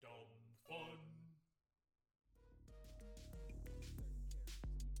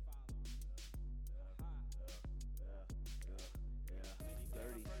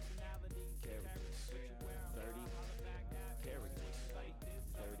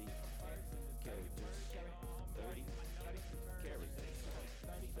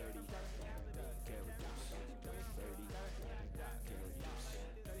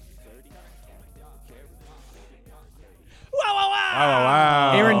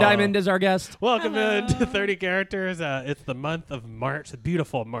Diamond is our guest. Welcome to 30 Characters. It's the month of March, the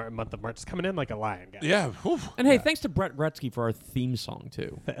beautiful month of March. It's coming in like a lion, guys. Yeah. Whew. And hey, thanks to Brett Gretzky for our theme song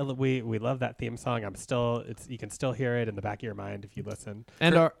too. We love that theme song. You can still hear it in the back of your mind if you listen.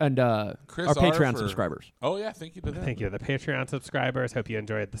 And our Chris our R. Patreon for- subscribers. Oh yeah, thank you to them. Thank you, the Patreon subscribers. Hope you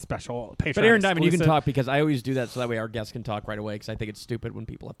enjoyed the special Patreon. But Aaron Diamond, you can exclusive talk because I always do that so that way our guests can talk right away because I think it's stupid when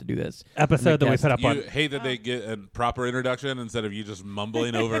people have to do this. episode that we guest. put up on You hate that they get a proper introduction instead of you just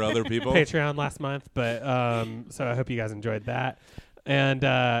mumbling over other people. Patreon last month, but so I hope you guys enjoyed that. And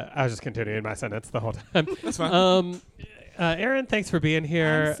I was just continuing my sentence the whole time. That's fine. Aaron, thanks for being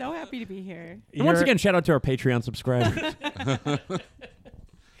here. I'm so happy to be here. And once again, shout out to our Patreon subscribers.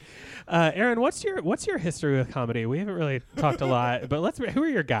 Aaron, what's your history with comedy? We haven't really talked a lot, but who are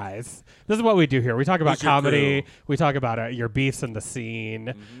your guys? This is what we do here. We talk about Who's your comedy. crew? We talk about your beefs in the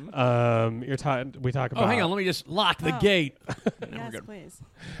scene. Mm-hmm. We talk about. Oh, hang on. Let me just lock the gate. Yes, please.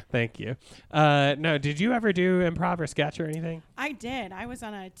 Thank you. No, did you ever do improv or sketch or anything? I did. I was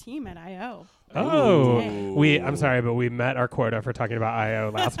on a team at IO. Oh, Ooh. I'm sorry, but we met our quota for talking about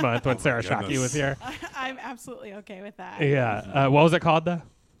IO last month when Sarah Shockey goodness. was here. I'm absolutely okay with that. Yeah. What was it called though?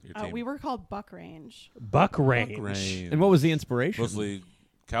 Your team. We were called Buck Range. Buck Range. Rain. And what was the inspiration? Mostly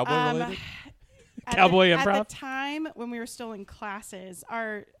cowboy related. Cowboy At improv? the time when we were still in classes,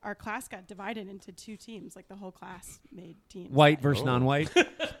 our class got divided into two teams. Like the whole class made teams. White that- versus non-white.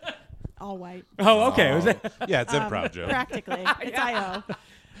 all white. Oh, okay. Was it? Yeah, it's improv, Joe. Practically. It's IO.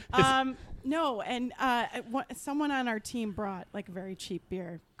 No, and someone on our team brought like a very cheap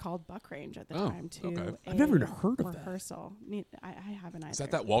beer called Buck Range at the Oh, time to okay. I've never heard of that. rehearsal. I haven't either. Is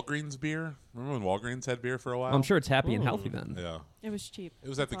that Walgreens beer? Remember when Walgreens had beer for a while? I'm sure it's happy and healthy then. Yeah. It was cheap. It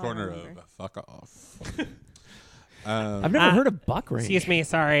was at the That's all I corner of remember. Fuck Off. I've never heard of Buck Range. Excuse me,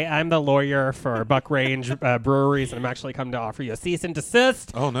 sorry. I'm the lawyer for Buck Range Breweries, and I'm actually come to offer you a cease and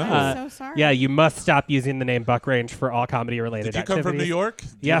desist. Oh, no. I'm so sorry. Yeah, you must stop using the name Buck Range for all comedy-related Did you come from New activities. York? Did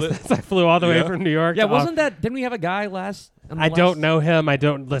you Yes, I flew all the way Yeah? from New York. Yeah, to wasn't that? Didn't we have a guy last? on the I don't last- know him. I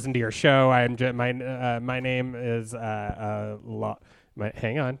don't listen to your show. I'm just, my name is hang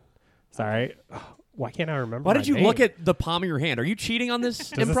on. Sorry. Why can't I remember? Why my did you name? look at the palm of your hand? Are you cheating on this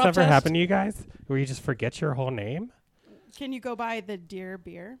Does improv this ever test? happen to you guys? Where you just forget your whole name? Can you go by the Deer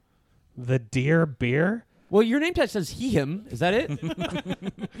Beer? The Deer Beer? Well, your name tag says he/him. Is that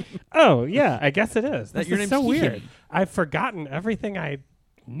it? Oh yeah, I guess it is. That This your is name's so Keegan. weird. I've forgotten everything I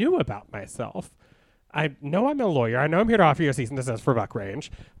knew about myself. I know I'm a lawyer. I know I'm here to offer you a cease and desist for Buck Range.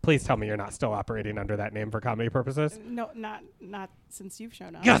 Please tell me you're not still operating under that name for comedy purposes. No, not since you've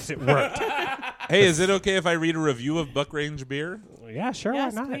shown up. Yes, it worked. Hey, is it okay if I read a review of Buck Range beer? Yeah, sure.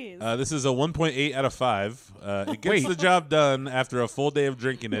 Yes, why not? please. This is a 1.8 out of 5. It gets Wait. the job done after a full day of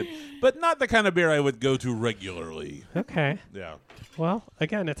drinking it, but not the kind of beer I would go to regularly. Okay. Yeah. Well,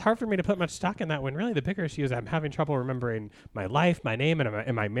 again, it's hard for me to put much stock in that when really the bigger issue is I'm having trouble remembering my life, my name, and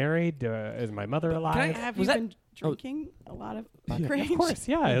am I married? Is my mother alive? Have was you that- been drinking a lot of Buck Of Range? course,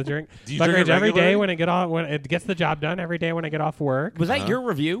 yeah. I drink Do you Buck drink Range it every day regularly? when it gets the job done. Every day when I get off work. Was that your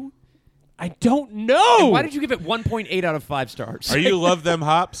review? I don't know. And why did you give it 1.8 out of 5 stars? Are you Love Them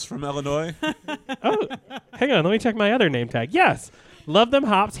Hops from Illinois? Oh, hang on. Let me check my other name tag. Yes, love them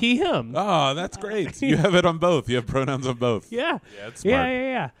hops. He him. Oh, that's great. You have it on both. You have pronouns on both. Yeah. Yeah, it's Yeah, smart.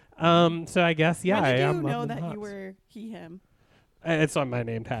 yeah, yeah. So I guess When I did am. you love know them that hops. you were him? It's on my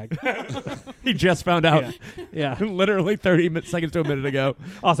name tag. He just found out. Yeah. Literally 30 seconds to a minute ago.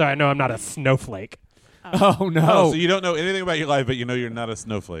 Also, I know I'm not a snowflake. Oh, no. Oh, so you don't know anything about your life, but you know you're not a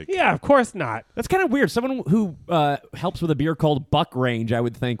snowflake. Yeah, of course not. That's kind of weird. Someone who helps with a beer called Buck Range, I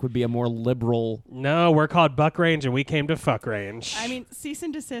would think, would be a more liberal. No, we're called Buck Range, and we came to fuck range. I mean, cease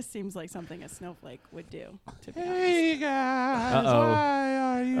and desist seems like something a snowflake would do. To be honest. Hey guys, Uh-oh. why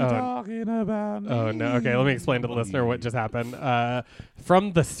are you Oh. talking about me? Oh no! Okay, let me explain to the listener what just happened.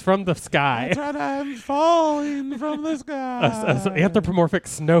 From the sky, I'm falling from the sky. an anthropomorphic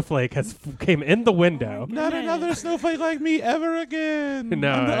snowflake came in the window. Not another snowflake like me ever again.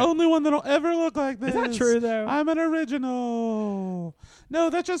 No, I'm the I- only one that'll ever look like this. Is that true, though? I'm an original. No,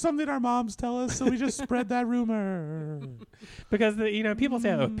 that's just something our moms tell us, so we just spread that rumor. Because people say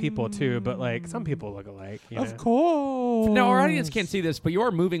that with people too, but like some people look alike. You Of know? course. No, our audience can't see this, but you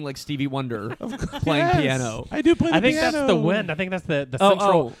are moving like Stevie Wonder playing Yes, piano. I do play the I think piano. that's the wind. I think that's the Oh,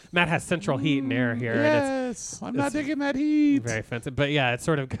 central. oh. Matt has central heat and air here, and Yes, I'm not it's digging that heat. it's very offensive. But yeah, it's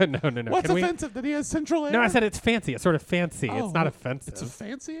sort of good. No. What's Can we- offensive? That he has central air? No, I said it's fancy. It's sort of fancy. Oh, It's not offensive. It's a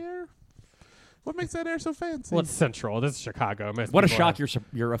fancy air? What makes that air so fancy? Well, it's central. This is Chicago. Most What a people shock are-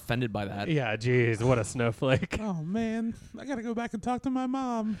 you're offended by that. Yeah, geez, what a snowflake. Oh, man. I got to go back and talk to my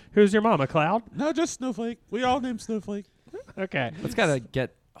mom. Who's your mom? A cloud? No, just Snowflake. We all named Snowflake. Okay. Let's got to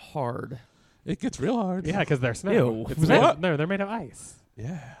get hard. It gets real hard. Yeah, because they're snow. Ew. It's made What? of, no, they're made of ice.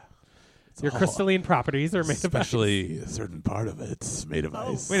 Yeah. It's Your all- crystalline properties are made especially a certain part of it's made of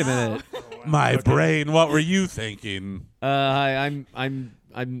ice. Wait a minute. My brain. What were you thinking? I'm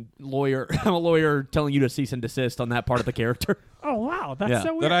lawyer. I'm a lawyer telling you to cease and desist on that part of the character. Oh, wow. That's Yeah.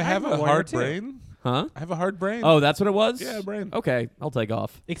 so weird. That I have a lawyer, hard too. brain. Huh? I have a hard brain. Oh, that's what it was? Yeah, brain. Okay, I'll take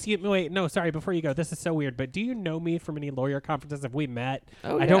off. Excuse me. Wait. No, sorry. Before you go, this is so weird, but do you know me from any lawyer conferences? Have we met?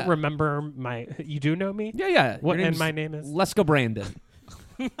 Oh, I don't yeah. remember my. You do know me? Yeah, yeah. What, Your and name's my name is? Lesko Brandon.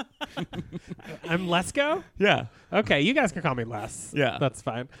 I'm Lesko? Yeah. Okay, you guys can call me Les. Yeah. That's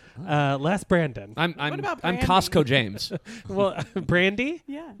fine. Les Brandon. I'm about I'm Brandy? Costco James. Well, Brandy?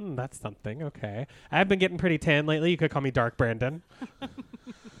 Yeah. That's something. Okay. I've been getting pretty tan lately. You could call me Dark Brandon.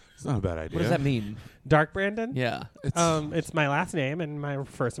 It's not a bad idea. What does that mean? Dark Brandon? Yeah. It's my last name and my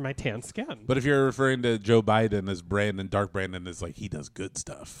refers to my tan skin. But if you're referring to Joe Biden as Brandon, Dark Brandon is like he does good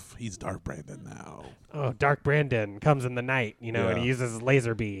stuff. He's Dark Brandon now. Oh, Dark Brandon comes in the night, and Yeah. he uses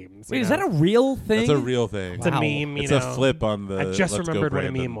laser beams. Wait, is that a real thing? That's a real thing. It's a Wow. meme, It's a flip on the. I just Let's Go remembered what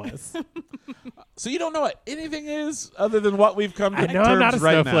a Brandon. meme was. So you don't know what anything is other than what we've come to I know terms I'm not a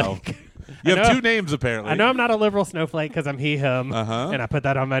right snowflake. now. You I have know- two names apparently. I know I'm not a liberal snowflake because I'm he, him, Uh-huh. and I put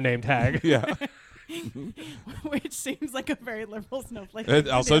that on my name tag. Yeah. Which seems like a very liberal snowflake.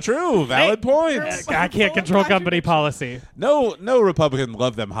 Also true. Valid point. I can't control company policy. No Republican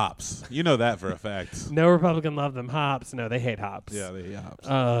love them hops. You know that for a fact. No Republican love them hops. No, they hate hops. Yeah, they hops.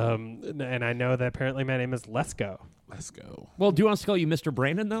 And I know that apparently my name is Lesko. Let's go. Well, do you want us to call you Mr.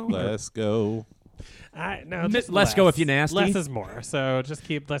 Brandon though? Let's go. No, just Let's go if you're nasty. Less is more. So just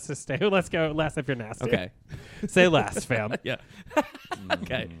let's just stay. Let's go less if you're nasty. Okay. Say less, fam. Yeah.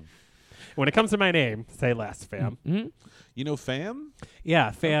 Okay. When it comes to my name, say less, fam. Mm-hmm. You know fam?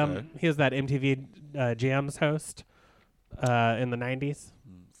 Yeah, fam. Okay. He was that MTV Jams host in the 90s.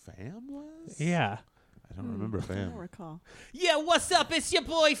 Fam was? Yeah. I don't remember I don't fam. recall. Yeah, what's up? It's your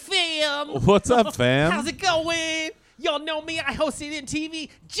boy Fam. What's up, fam? How's it going? Y'all know me. I hosted MTV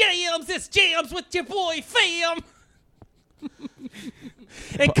Jams. It's Jams with your boy Fam.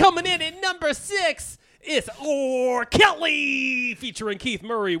 And coming in at number 6 is R. Kelly featuring Keith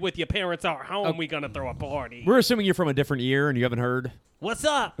Murray with Your Parents Are Home. We gonna throw a party. We're assuming you're from a different year and you haven't heard What's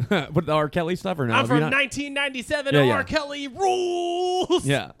up? what the R. Kelly stuff or no? I'm Have you from not- 1997. Yeah, yeah. R. Kelly rules.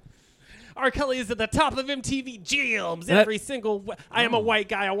 Yeah. R. Kelly is at the top of MTV Jams. That- Every single. I am a white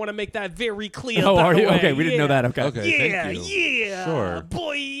guy. I want to make that very clear. Oh, by are the you? way. Okay, we didn't know Yeah. that. Okay. Okay, Yeah, thank you. yeah, Sure.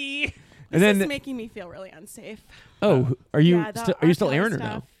 boy. And This then is making me feel really unsafe. oh, are you Yeah, the are you R. still Kelly Aaron or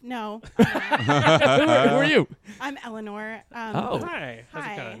stuff. no? No. Who are you? I'm Eleanor. Oh. Hi. How's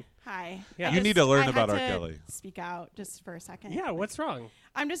it going? Hi. Yeah. I You need to learn I about had R. to Kelly. Speak out just for a second. Yeah, what's wrong?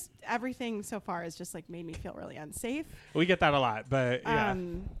 I'm just everything so far has just like made me feel really unsafe. We get that a lot, but yeah.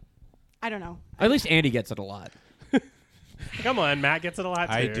 I don't know. At least Andy gets it a lot. Come on, Matt gets it a lot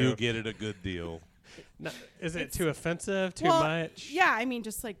too. I do get it a good deal. No, is it It's- too offensive? Too Well, much? Yeah, I mean,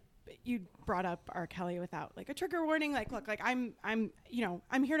 just like you brought up R. Kelly without like a trigger warning. Like, look, like I'm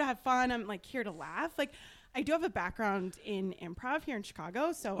here to have fun. I'm like here to laugh. Like, I do have a background in improv here in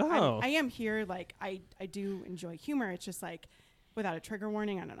Chicago, so Oh. I am here. Like, I do enjoy humor. It's just like without a trigger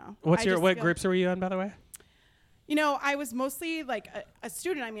warning. I don't know. What I just feel- groups were you in, by the way? You know, I was mostly like a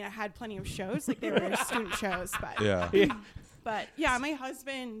student. I mean, I had plenty of shows. Like they were student shows, but Yeah. But yeah, my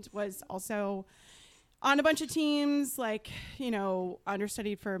husband was also on a bunch of teams, like,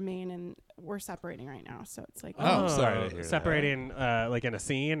 understudied for Maine, and we're separating right now. So it's like, Oh, sorry to hear that. Separating like in a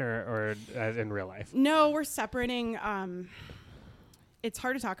scene or in real life? no, we're separating. It's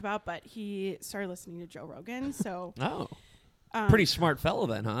hard to talk about, but he started listening to Joe Rogan. So Oh, um, pretty smart fellow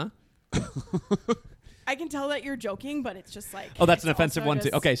then, huh? I can tell that you're joking, but it's just like, Oh, that's it's an offensive also one too.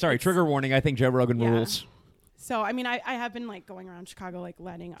 just- Okay, sorry. Trigger warning. I think Joe Rogan Yeah. rules. So, I mean, I have been like going around Chicago, like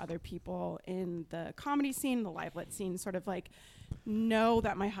letting other people in the comedy scene, the live lit scene, sort of like know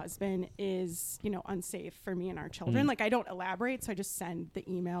that my husband is, unsafe for me and our children. Like I don't elaborate. So I just send the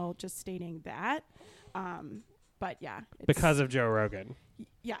email just stating that. But yeah. It's, Because of Joe Rogan.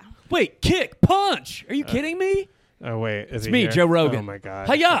 yeah. Wait, kick, punch. Are you kidding me? Oh, wait. Is It's he me, here? Joe Rogan. Oh, my God.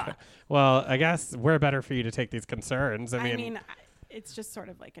 Hiya! Well, I guess we're better for you to take these concerns. I mean, it's just sort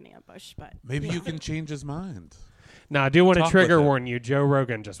of like an ambush, but Maybe yeah. you can change his mind. no, I do want to Talk trigger with him. warn you. Joe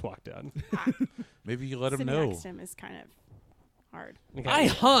Rogan just walked in. Maybe you let him Sitting know. next to him is kind of hard. Okay. I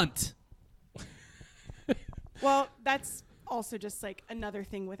hunt. Well, that's also just like another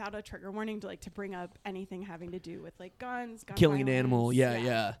thing without a trigger warning to bring up anything having to do with like guns, gun Killing an violence. animal.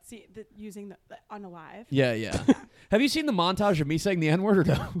 Yeah. See, using the unalive. Yeah, yeah. Have you seen the montage of me saying the N-word or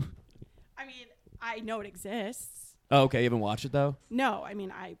no? I mean, I know it exists. Oh, okay. You haven't watched it though. No, I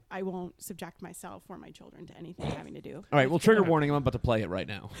mean I won't subject myself or my children to anything having to do. All right. Well, trigger warning. I'm about to play it right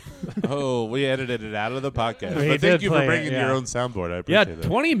now. Oh, we edited it out of the podcast. We But did thank you for play it, bringing yeah. your own soundboard. I Yeah, appreciate it.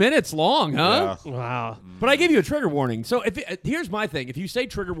 20 minutes long, huh? Yeah. Wow. But I gave you a trigger warning. So here's my thing: if you say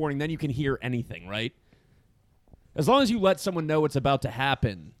trigger warning, then you can hear anything, right? As long as you let someone know what's about to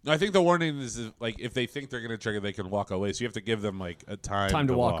happen. I think the warning is like if they think they're going to trigger, they can walk away. So you have to give them like a time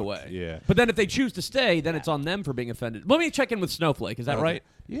To walk away. Yeah. But then if they choose to stay, then it's on them for being offended. Let me check in with Snowflake. Is that Okay. right?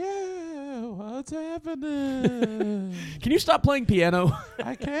 Yeah. What's happening? Can you stop playing piano?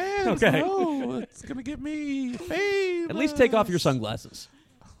 I can't. Okay. No, it's going to get me famous. At least take off your sunglasses.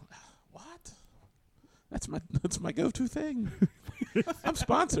 What? That's my go-to thing. I'm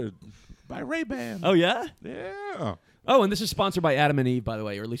sponsored by Ray-Ban. Oh, yeah? Yeah. Oh, and this is sponsored by Adam and Eve, by the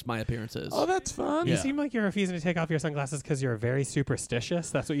way, or at least my appearances. Oh, that's fun. You Yeah. seem like you're refusing to take off your sunglasses because you're very superstitious.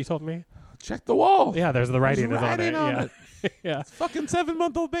 That's what you told me. Check the wall. Yeah, there's the writing is on writing it. on Yeah. it. Yeah. Fucking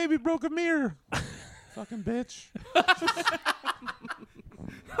 7-month-old baby broke a mirror. Fucking bitch.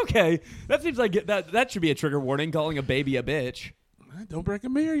 Okay. That seems like that should be a trigger warning, calling a baby a bitch. Don't break a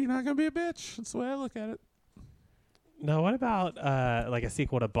mirror. You're not going to be a bitch. That's the way I look at it. No, what about like a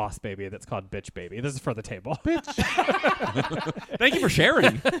sequel to Boss Baby that's called Bitch Baby? This is for the table. Thank you for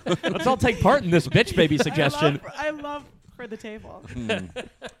sharing. Let's all take part in this bitch baby suggestion. I love for the table.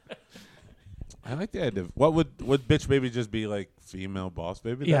 I like the idea. What would bitch baby just be like? Female boss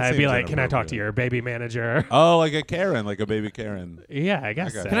baby? Yeah, That it'd be seems like, can I talk to inappropriate. your baby manager? Oh, like a Karen, like a baby Karen. Yeah, I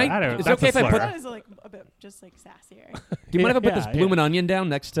guess Okay. so. Can I- don't, is it that's okay a if I put- slur. That is like a bit just like sassier. Do you mind if I put Yeah, this bloomin' onion down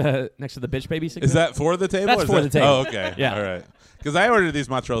next to the bitch baby segment? Is that for the table? That's or is for that- the table. Oh, okay. Yeah. All right. Because I ordered these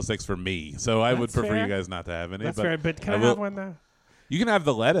mozzarella sticks for me, so I would That's prefer fair. you guys not to have any. That's but right, but can I I will- have one though? You can have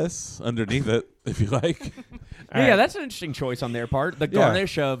the lettuce underneath it if you like. Yeah, that's an interesting choice on their part. The Yeah.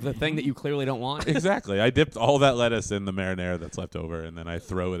 garnish of the thing that you clearly don't want. Exactly. I dipped all that lettuce in the marinara that's left over, and then I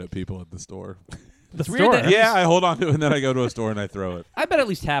throw it at people at the store. The weird store. that- Yeah, I hold on to it, and then I go to a store and I throw it. I bet at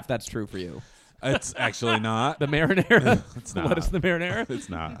least half that's true for you. It's actually not. The marinara. It's What not. is the marinara? It's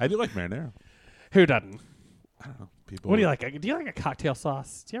not. I do like marinara. Who doesn't? People. What do you like? Do you like a cocktail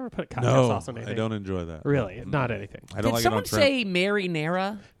sauce? Do you ever put cocktail No, sauce on anything? I don't enjoy that. Really? Not anything. I Did don't like someone it on shrimp. say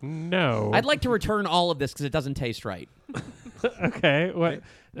marinara? No. I'd like to return all of this because it doesn't taste right. Okay. What?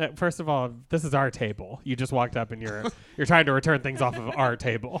 First of all, this is our table. You just walked up and you're trying to return things off of our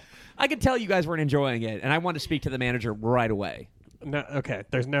table. I could tell you guys weren't enjoying it, and I want to speak to the manager right away. No. Okay.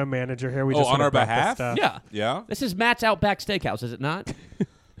 There's no manager here. We Oh, just on sort of our brought this behalf? stuff. Yeah. Yeah, This is Matt's Outback Steakhouse, is it not?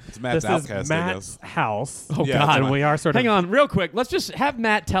 it's Matt's This is Outcast. Matt's house. Oh, Yeah, God. And we are sort Hang of. on, real quick. Let's just have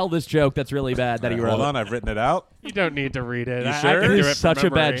Matt tell this joke that's really bad that he wrote. Hold on, I've written it out. You don't need to read it. You I sure? can It do is it from such a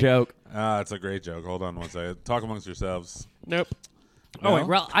bad memory. joke. It's a great joke. Hold on one second. Talk amongst yourselves. Nope. Oh, wait, No?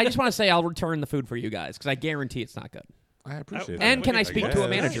 well, I just want to say I'll return the food for you guys because I guarantee it's not good. I appreciate it. And can I speak to a guess.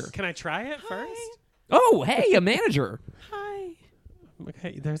 manager? Can I try it first? Oh, hey, a manager. Hi.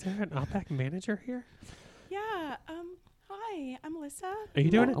 Okay. There's there an Outback manager here? Yeah. Hi. I'm Alyssa. Are you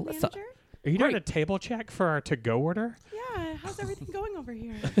doing Oh, it? Alyssa. Manager? Are you doing Great. a table check for our to-go order? Yeah. How's everything going over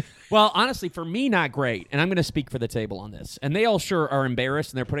here? Well, honestly, for me, not great. And I'm going to speak for the table on this. And they all sure are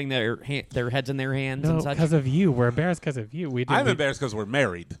embarrassed, and they're putting their heads in their hands No, and such. because of you. We're embarrassed because of you. We didn't. I'm embarrassed because we're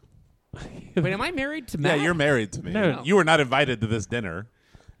married. Wait, am I married to Matt? Yeah, you're married to me. No. You were not invited to this dinner,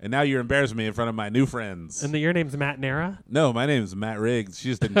 and now you're embarrassing me in front of my new friends. And your name's Matt Nara? No, my name's Matt Riggs. She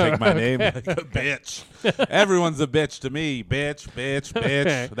just didn't take my name like a bitch. Everyone's a bitch to me. Bitch, bitch, bitch.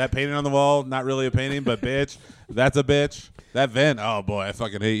 Okay. That painting on the wall, not really a painting, but bitch. That's a bitch. That vent, oh boy, I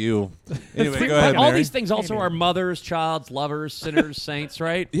fucking hate you. Anyway, But go ahead, all Mary. these things also are mothers, childs, lovers, sinners, saints,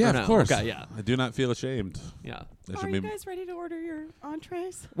 right? Yeah, Or no? of course. Okay, yeah. I do not feel ashamed. Yeah. That Are should you be. guys ready to order your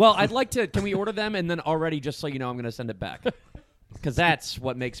entrees? Well, I'd like to. Can we order them and then already, just so you know, I'm going to send it back because that's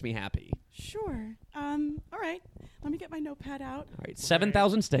what makes me happy. Sure. All right. Let me get my notepad out. All right,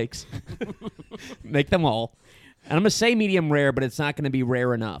 7,000 steaks. Make them all, and I'm going to say medium rare, but it's not going to be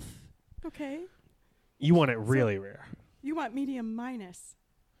rare enough. Okay. You want it really rare. You want medium minus.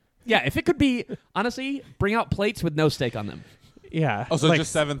 Yeah, if it could be, honestly, bring out plates with no steak on them. Yeah. Oh, so like,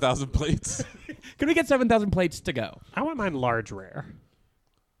 just 7,000 plates? Could we get 7,000 plates to go? I want mine large rare.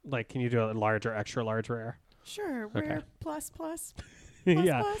 Like, can you do a large or extra large rare? Sure. Okay. Rare plus.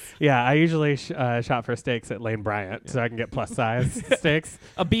 yeah. plus. Yeah, I usually shop for steaks at Lane Bryant so I can get plus size steaks.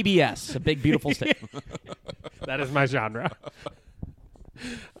 A BBS, a big, beautiful steak. That is my genre.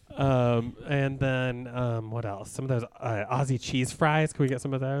 And then what else? Some of those Aussie cheese fries. Can we get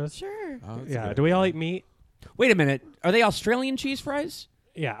some of those? Sure. Oh, that's Yeah. good. Do we all eat meat? Wait a minute. Are they Australian cheese fries?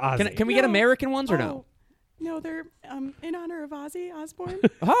 Yeah, Aussie. Can we get No. American ones or no? Oh, No, they're in honor of Ozzy Osbourne.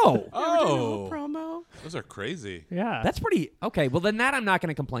 Oh, They were doing a whole Oh, promo. those are crazy. Yeah. that's pretty okay. Well, then that I'm not going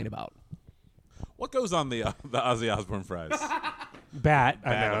to complain about. What goes on the Ozzy Osbourne fries? Bat. I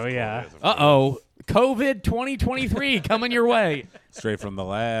Bad, know, of yeah. course, of Uh-oh. COVID 2023 coming your way. course. Straight from the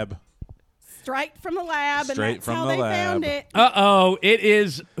lab. Straight from the lab, Straight and that's from how the they lab. found it. Uh-oh. It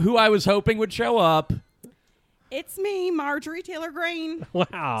is who I was hoping would show up. It's me, Marjorie Taylor Greene.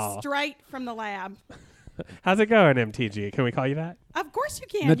 Wow. Straight from the lab. How's it going, MTG? Can we call you that? Of course you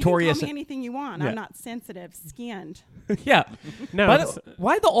can. Notorious- You can call me anything you want. Yeah. I'm not sensitive skinned. Yeah. No. By it's- the-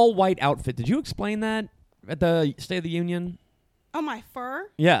 why the all-white outfit? Did you explain that at the State of the Union? Oh, my fur?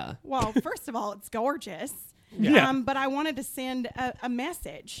 Yeah. Well, first of all, it's gorgeous. Yeah. But I wanted to send a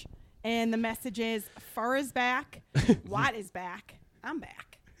message. And the message is, fur is back. White is back. I'm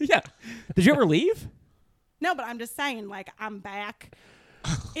back. Yeah. Did you ever leave? No, but I'm just saying, like, I'm back.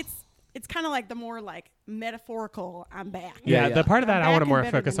 It's kind of like the more, like, metaphorical I'm back. yeah, yeah. the part of I'm that I want to back more and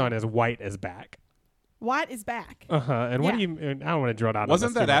better focus than on you. is white is back. White is back. Uh-huh. And what do Yeah. you... I don't want to drill down Wasn't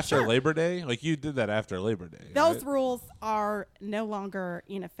on this that too much. after Sure. Labor Day? Like you did that after Labor Day. Those right? rules are no longer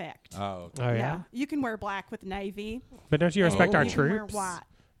in effect. Oh, okay. Oh, yeah? You can wear black with navy. But don't you respect Oh. our You can wear troops? white.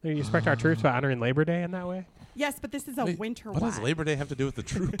 Do you respect our troops by honoring Labor Day in that way? Yes, but this is a Wait, winter what white. does Labor Day have to do with the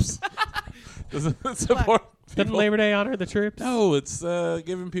troops? Does it support Didn't people? Labor Day honor the troops? No, it's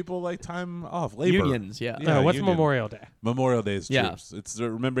giving people like time off. Labor. Unions, yeah. No, what's union. Memorial Day? Memorial Day is Yeah. troops. It's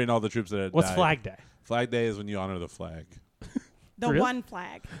remembering all the troops that had What's died. Flag Day? Flag Day is when you honor the flag. The Really? one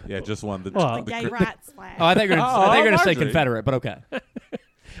flag. Yeah, just one. Well, The gay rights flag. Oh, I thought you were going to say Marjorie. Confederate, but okay.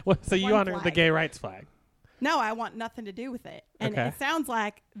 Well, so you One honor the flag. gay rights flag. No, I want nothing to do with it. And Okay. it sounds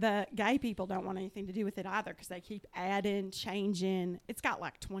like the gay people don't want anything to do with it either because they keep adding, changing. It's got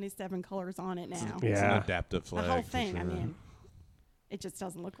like 27 colors on it now. It's Yeah. an adaptive The flag. whole for thing, I sure. mean, it just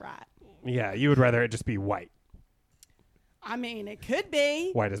doesn't look right. Yeah, you would rather it just be white. I mean, it could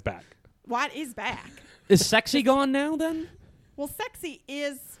be. White is back. White is back. Is sexy gone now then? Well, sexy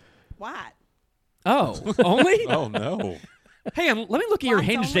is white. Oh, only? Oh no. Hey, let me look at your Whites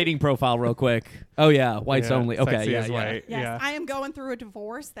Hinge only? dating profile real quick. Oh yeah, whites Yeah, only. Okay, sexy yeah, is yeah. white. Yes, Yeah. I am going through a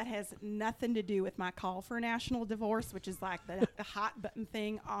divorce that has nothing to do with my call for a national divorce, which is like the hot button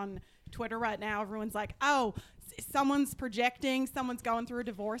thing on Twitter right now. Everyone's like, oh, someone's projecting, someone's going through a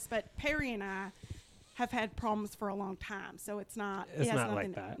divorce. But Perry and I have had problems for a long time, so it's not. It's it has not like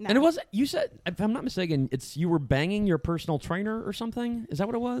nothing, that. No. And it was you said, if I'm not mistaken, it's you were banging your personal trainer or something. Is that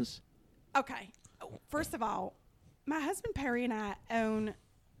what it was? Okay. First of all, my husband Perry and I own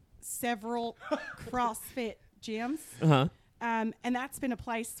several CrossFit gyms. Uh huh. And that's been a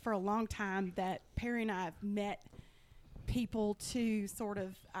place for a long time that Perry and I have met people to sort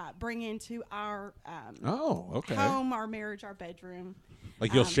of bring into our Oh, okay. home, our marriage, our bedroom.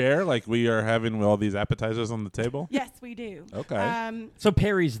 Like you'll share, like we are having all these appetizers on the table. Yes, we do. Okay. So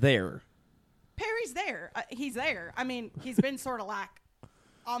Perry's there. Perry's there. He's there. I mean, he's been sort of like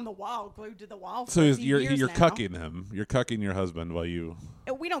on the wall, glued to the wall. For So a few you're years now. cucking him. You're cucking your husband while you.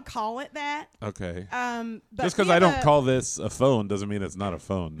 We don't call it that. Okay. But Just because we I have don't a- call this a phone doesn't mean it's not a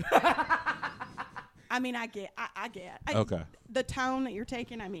phone. I mean, I get. I get. Okay. The tone that you're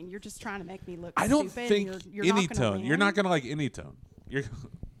taking. I mean, you're just trying to make me look. I don't stupid. think you're any not gonna tone. win. You're not gonna like any tone. You're.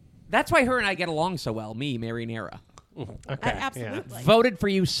 That's why her and I get along so well. Me, Mary Nara. Okay. Absolutely. Voted for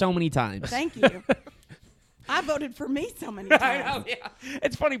you so many times. Thank you. I voted for me so many times. I know. Yeah.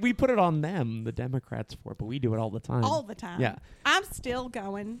 It's funny we put it on them, the Democrats, for, it, but we do it all the time. All the time. Yeah. I'm still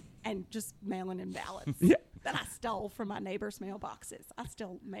going and just mailing in ballots Yeah. that I stole from my neighbors' mailboxes. I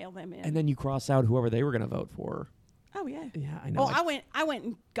still mail them in. And then you cross out whoever they were going to vote for. oh yeah. Yeah, I know. Oh, I went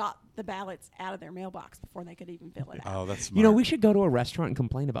and got the ballots out of their mailbox before they could even fill it out. Oh, that's smart. You know, we should go to a restaurant and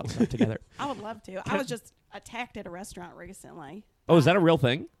complain about stuff together. I would love to. I was just attacked at a restaurant recently. Oh, is that a real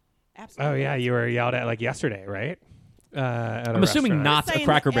thing? Absolutely. Oh, yeah. You were yelled at like yesterday, right? At a I'm assuming restaurant. not a Saying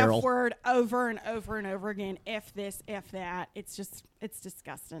Cracker the Barrel. F word over and over and over again. F this, F that. It's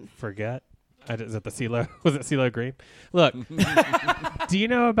disgusting. Forget. Is it the CeeLo? Was it CeeLo Green? Look, do you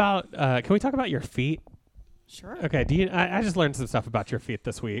know about? Can we talk about your feet? Sure. Okay. Do you? I just learned some stuff about your feet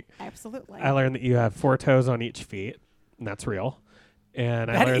this week. Absolutely. I learned that you have 4 toes on each feet, and that's real.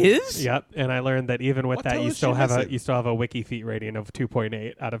 And I That learned, is? Yep. And I learned that even with What that, toe you is still she have a missing? Wiki feet rating of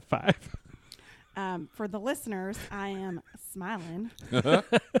 2.8 out of 5. For the listeners, I am smiling.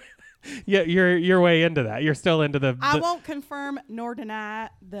 Yeah, you're way into that. You're still into the. I won't confirm nor deny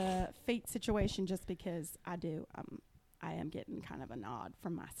the feet situation just because I am getting kind of a nod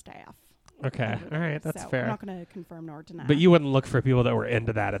from my staff. Okay. All right. That's so fair. I'm not going to confirm nor deny. But you wouldn't look for people that were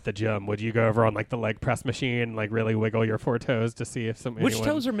into that at the gym. Would you go over on like the leg press machine, like really wiggle your 4 toes to see if some Which anyone-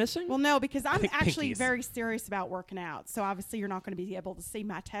 toes are missing? Well, no, because I'm think actually pinkies. very serious about working out. So obviously you're not going to be able to see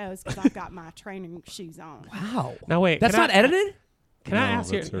my toes because I've got my training shoes on. Wow. Now wait, That's can not I- edited? Can I No,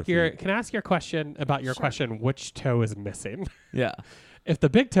 ask that's her your feet. Can I ask your question about your Sure. question? Which toe is missing? Yeah. If the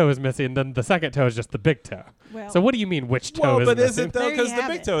big toe is missing, then the second toe is just the big toe. Well, So what do you mean which toe Well, is but is missing? it though? There you Because the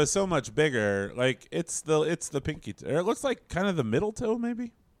have big it. toe is so much bigger. Like it's the pinky toe. It looks like kind of the middle toe,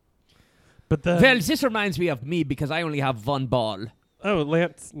 maybe. But the Well, this reminds me of me because I only have one ball.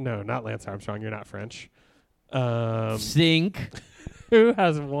 Lance, no, not Lance Armstrong. You're not French. Think. Who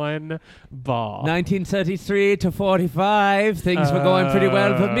has one ball? 1933 to 45. Things were going pretty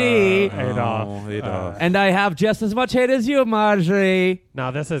well for me. Adolf. Adolf. And I have just as much hate as you, Marjorie.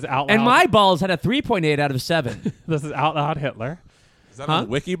 Now this is out loud. And my balls had a 3.8 out of 7. This is out loud Hitler. Is that Huh? on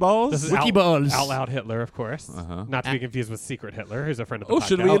Wiki Balls? This is Wiki out, balls. out loud Hitler, of course. Uh-huh. Not to be confused with Secret Hitler, who's a friend of the Oh, podcast.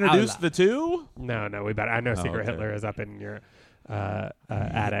 should we Oh, introduce Allah. the two? No, we better. I know Secret okay. Hitler is up in your I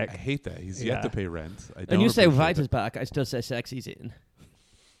attic. hate that. He's Yeah. yet to pay rent. I And don't you say appreciate white it. is back. I still say sexy's in.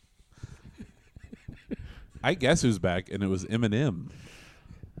 I guess who's back, and it was Eminem.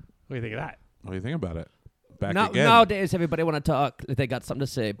 What do you think of that? What do you think about it? Back Now, again. nowadays, everybody want to talk like they got something to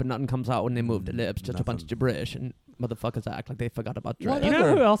say, but nothing comes out when they move their lips. Just a bunch of Nothing. gibberish, and motherfuckers act like they forgot about What? Dre. You know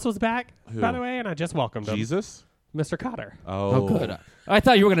Hitler. who else was back, Who? by the way? And I just welcomed him. Jesus. Mr. Cotter. Oh, good. I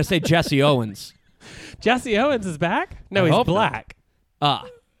thought you were going to say Jesse Owens. Jesse Owens is back? No, I he's hope not. black. Ah.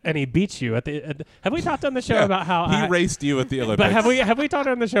 And he beats you at the. Have we talked on the show Yeah, about how he I, raced you at the Olympics. But have we talked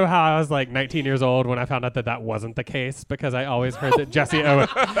on the show how I was like 19 years old when I found out that wasn't the case because I always heard that Jesse Owens.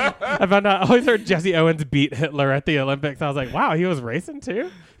 I always heard Jesse Owens beat Hitler at the Olympics. I was like, wow, he was racing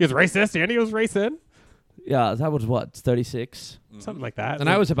too. He was racist and he was racing, Yeah, that was what, 36? something like that. And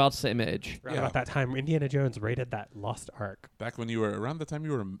I was about the same age. around Yeah. about that time. Indiana Jones raided that Lost Ark, Back when you were around the time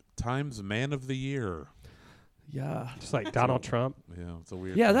you were Times Man of the Year. Yeah. just like Donald Trump. Yeah, it's a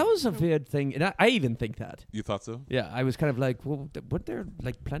weird. Yeah, thing. that was a weird thing. And I even think that. You thought so? Yeah, I was kind of like, well, weren't there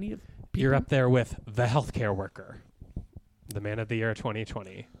like plenty of people? You're up there with the healthcare worker, the Man of the Year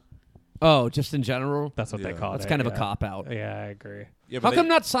 2020. Oh, just in general? That's what they Yeah. call it. That's kind of yeah. a cop-out. Yeah, I agree. Yeah, How but come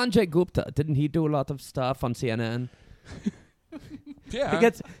not Sanjay Gupta? Didn't he do a lot of stuff on CNN? Yeah.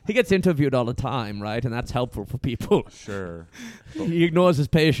 He gets interviewed all the time, right? And that's helpful for people. Sure. He ignores his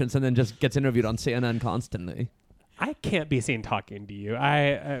patients and then just gets interviewed on CNN constantly. I can't be seen talking to you.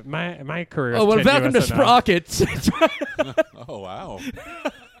 My career. Oh, well, is welcome to tenuous enough. Sprockets. Oh wow.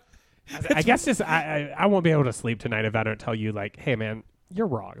 I guess just I won't be able to sleep tonight if I don't tell you like, hey man, you're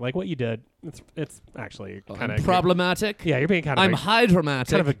wrong. Like what you did, it's actually kind of Problematic. Yeah, you're being kind of I'm a, hydromatic.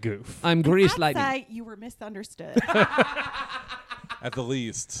 kind of a goof. I'm grease I'd lightning. say you were misunderstood. At the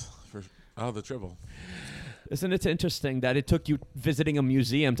least. The triple. Isn't it interesting that it took you visiting a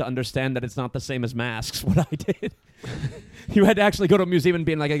museum to understand that it's not the same as masks, what I did? You had to actually go to a museum and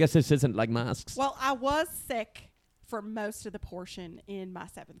being like, I guess this isn't like masks. Well, I was sick for most of the portion in my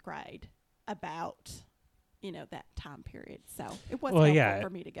 7th grade about, that time period. So it was Well, helpful yeah. for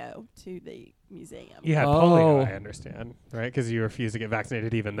me to go to the museum. You had Oh. polio, I understand, right? Because you refused to get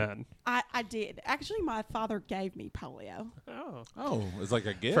vaccinated even then. I did. Actually, my father gave me polio Oh, Oh, it's like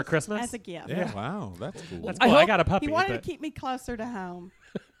a gift for Christmas. as a gift. Yeah. Wow, that's cool. That's I cool. I hope- got a puppy. He wanted but to keep me closer to home.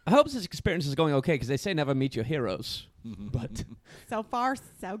 I hope this experience is going okay because they say never meet your heroes. But So far,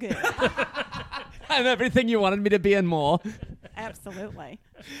 so good. I'm everything you wanted me to be and more. Absolutely.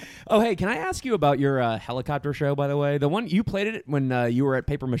 Oh, hey, can I ask you about your helicopter show, by the way? The one you played it when you were at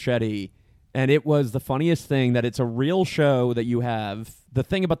Paper Machete, and it was the funniest thing that it's a real show that you have. The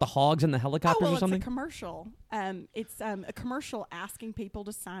thing about the hogs and the helicopters or It's something? a commercial. It's a commercial asking people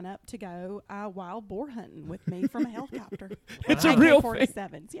to sign up to go wild boar hunting with me from a helicopter. It's a real thing.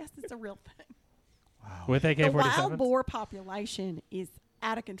 AK-47s. Yes, it's a real thing. with The AK-47. wild boar population is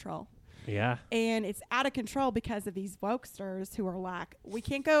out of control. Yeah. And it's out of control because of these wokesters who are like, we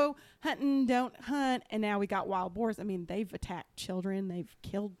can't go hunting, don't hunt. And now we got wild boars. I mean, they've attacked children. They've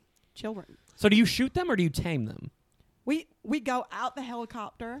killed children. So do you shoot them or do you tame them? We go out the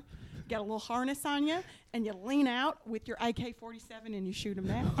helicopter, get a little harness on you, and you lean out with your AK-47 and you shoot them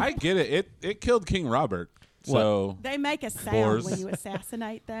down. I get it. It killed King Robert. So They make a sound Boars. when you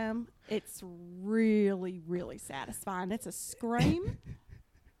assassinate them. It's really, really satisfying. It's a scream.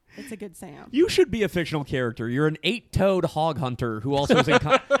 It's a good sound. You should be a fictional character. You're an 8-toed hog hunter who also is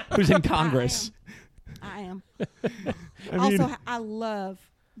who's in Congress. I am. I Also, mean- I love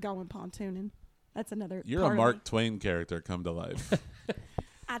going pontooning. That's another. you're part a of Mark me. Twain character come to life.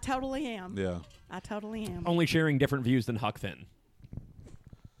 I totally am. Yeah. I totally am. Only sharing different views than Huck Finn.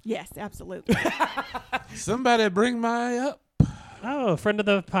 Yes, absolutely. Somebody bring my up. Oh, friend of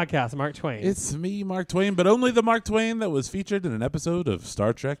the podcast, Mark Twain. It's me, Mark Twain, but only the Mark Twain that was featured in an episode of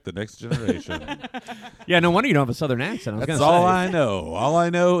Star Trek: The Next Generation. Yeah, no wonder you don't have a southern accent. I was That's gonna all say. I know. All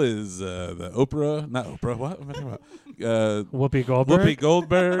I know is the not Oprah. What am I talking about? Whoopi Goldberg. Whoopi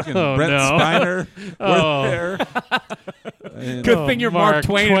Goldberg and Oh, Brent no. Spiner Oh. were there. And Good thing you're Mark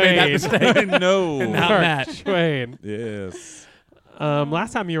Twain made that mistake. I know. Not Mark Matt. Twain. Yes.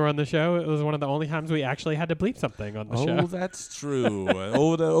 Last time you were on the show, it was one of the only times we actually had to bleep something on the Oh, show. that's true.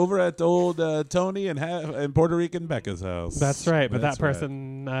 Over at Tony and Puerto Rican Becca's house. That's right, but That's that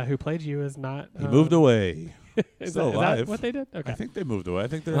person who played you is not. He moved away. Is Still that alive. what they did? Okay. I think they moved away. I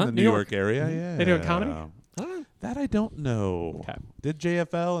think they're Huh? in the New New York? York area. Yeah. They doing comedy? That I don't know. Okay. Did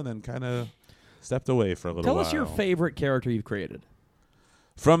JFL and then kind of stepped away for a little Tell while. us your favorite character you've created.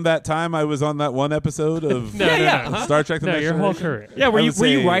 From that time I was on that one episode of No, no, yeah, no. huh? Star Trek: The No, Next your whole Generation. career. Yeah, were I you would were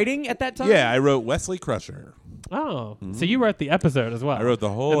you say- writing at that time? Yeah, I wrote Wesley Crusher. Oh, so you wrote the episode as well. I wrote the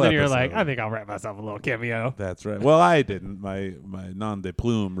whole And then episode. you're like, I think I'll write myself a little cameo. That's right. Well, I didn't. My nom de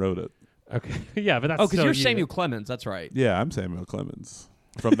plume wrote it. Okay. Yeah, but that's Oh, because still you're you. Samuel Clemens. That's right. Yeah, I'm Samuel Clemens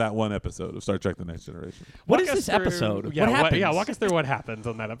from that one episode of Star Trek: The Next Generation. What Walk is us this through- episode? Yeah, what happens? Yeah, walk us through what happens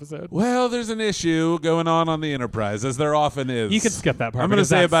on that episode. Well, there's an issue going on the Enterprise, as there often is. You can skip that part. I'm going to because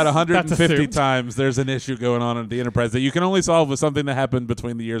say about that's 150 assumed. times there's an issue going on the Enterprise that you can only solve with something that happened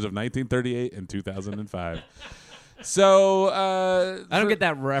between the years of 1938 and 2005. So I don't get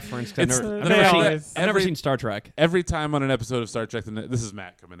that reference. 'Cause It's- I've they never seen- always- I've never every- seen Star Trek. every time on an episode of Star Trek, this is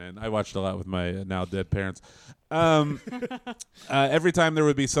Matt coming in. I watched a lot with my now dead parents. Every time there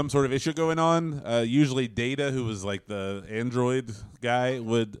would be some sort of issue going on, usually Data, who was like the android guy,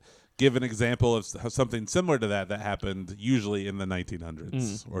 would give an example of something similar to that happened usually in the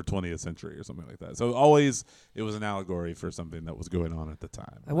 1900s or 20th century or something like that. So always it was an allegory for something that was going on at the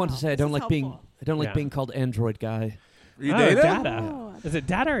time. I want to Wow, say I this don't is like being helpful. I don't like Yeah. being called Android guy. Are you Oh, Data? Data. Oh. Is it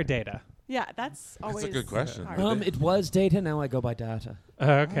Data or Data? Yeah, that's always good question. hard. It was Data. Now I go by Data.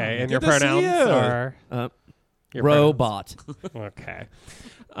 Okay, and your Good to see pronouns you. are your Robot. pronouns. Okay.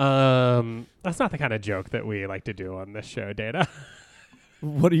 That's not the kind of joke that we like to do on this show, Data.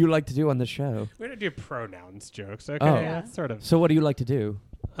 What do you like to do on the show? We don't do pronouns jokes, okay? Oh. Yeah. That's sort of So what do you like to do?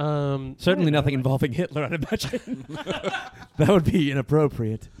 Certainly I nothing involving Hitler, I'd imagine. That would be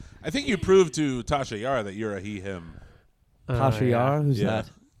inappropriate. I think you proved to Tasha Yar that you're a he/him. Tasha Yar, who's Yeah.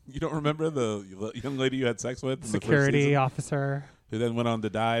 that? You don't remember the young lady you had sex with in the first Security season? officer. Who then went on to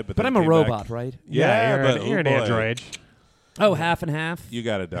die, but But then I'm a came robot, back? right? Yeah, you're, but you're an boy, android. Oh, half and half. You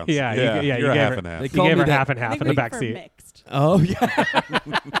got it down. Yeah, you you're gave a half her- and half. They You call gave me her the- half and I half think in the we back prefer seat. mixed, Oh yeah.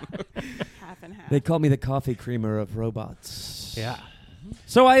 half and half. They call me the coffee creamer of robots. Yeah.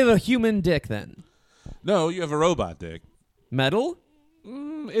 So I have a human dick then. No, you have a robot dick. Metal?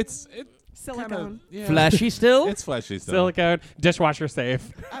 It's Silicone. yeah. Flashy still? It's fleshy still. Silicone, dishwasher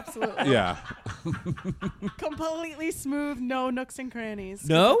safe. Absolutely. Yeah. Completely smooth, no nooks and crannies. 'Cause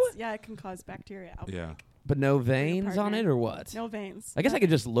No? yeah, it can cause bacteria. outbreak. Yeah. But no veins on partner. it or what? No veins. I guess I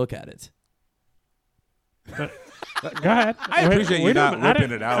could just look at it. Go ahead. I appreciate you not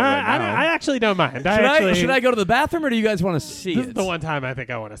whipping it out right now. I actually don't mind. Should I go to the bathroom or do you guys want to see This it? is the one time I think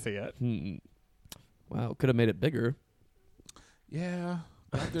I want to see it. Wow, could have made it bigger. Yeah.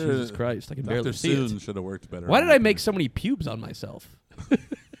 Jesus Christ, I can barely Dr. see Soon it. should have worked better. Why on did I it. make so many pubes on myself?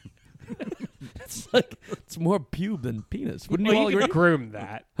 It's more pube than penis. Wouldn't you Well, all you agree? can groom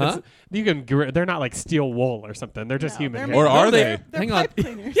that. Huh? It's- You can. They're not like steel wool or something. They're just No, human. they're hair. Or made- are No, they? They're Hang on. pipe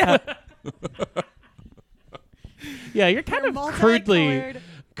cleaners. Yeah. Yeah, you're kind They're of crudely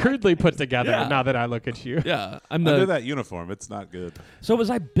multicolored. put together. Yeah. Now that I look at you, Yeah, I'm Under the. that uniform, it's not good. So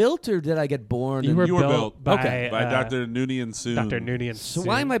was I built or did I get born? you and- were You were built built by, Okay. By Dr. Noonien Soon. Dr. Noonien. So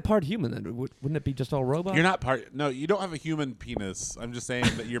why am I part human then? Wouldn't it be just all robot? You're not part. No, you don't have a human penis. I'm just saying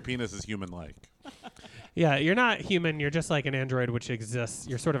that your penis is human-like. Yeah, you're not human. You're just like an android, which exists.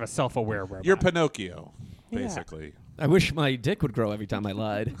 You're sort of a self-aware robot. You're Pinocchio, Yeah. basically. I wish my dick would grow every time I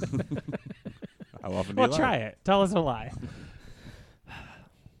lied. How often do Well, you lie? try it. Tell us a lie.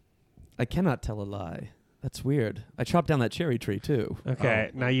 I cannot tell a lie. That's weird. I chopped down that cherry tree too.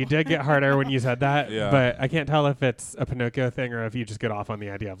 Okay. Now you did get harder when you said that, Yeah. but I can't tell if it's a Pinocchio thing or if you just get off on the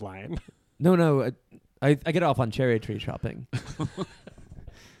idea of lying. No. I get off on cherry tree chopping.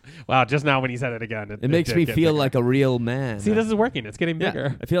 Wow, just now when you said it again, It makes did me get feel bigger. like a real man. See, this is working. It's getting Yeah,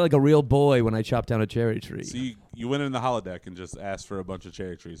 bigger. I feel like a real boy when I chop down a cherry tree. So you went in the holodeck and just asked for a bunch of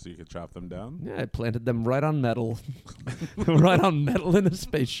cherry trees so you could chop them down? Yeah, I planted them right on metal. Right on metal in a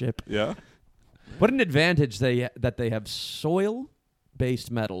spaceship. Yeah. What an advantage that they have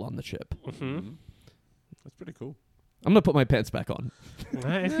soil-based metal on the ship. Mm-hmm. That's pretty cool. I'm gonna put my pants back on,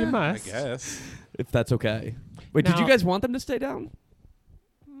 If you I must. guess. if that's okay. Wait, did Now- you guys want them to stay down?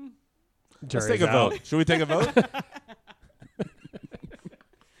 Let's Jury's take a out. vote. Should we take a vote?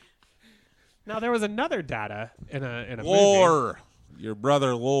 Now there was another data in a movie. Lore. Your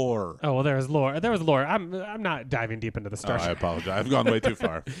brother Lore. Oh well, there was lore. There was lore. I'm not diving deep into the Oh, Star I Trek. apologize. I've gone way too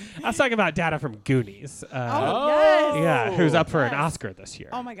far. I was talking about data from Goonies. Oh, yes. Yeah, who's up for an Yes. Oscar this year?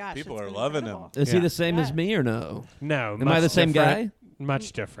 Oh my gosh. People it's are been loving incredible. Is he Yeah. the same as Yeah. me or no? No. Am I the same guy?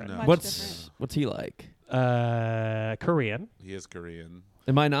 Much different. No. Much What's he like? Korean. He is Korean.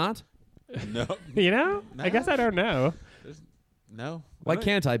 Am I not? No. You know? I guess I don't know. No. Why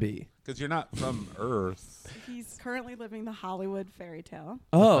can't I be? Because you're not from Earth. He's currently living the Hollywood fairy tale.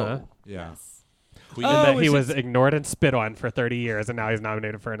 Oh, Uh-huh. Yeah. Yes. Queen. Oh, And that he is was it- ignored and spit on for 30 years, and now he's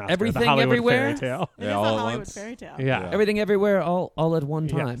nominated for an Oscar. Everything the Hollywood Everywhere? Fairy Tale. It Yeah, is all a at Hollywood once. fairy tale. Yeah. everything everywhere all at one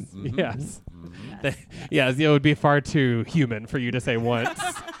time. Mhm. Yes. Mhm. Yes. Yes, it would be far too human for you to say once.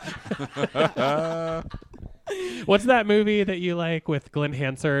 What's that movie that you like with Glenn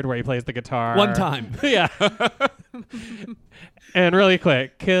Hansard where he plays the guitar? One time. Yeah. And really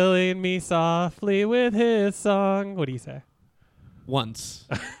quick, killing me softly with his song. What do you say? Once.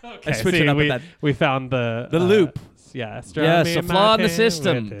 Okay, I switch it up we, with that. we found the loop. Yeah, Yes, strumming a flaw in my the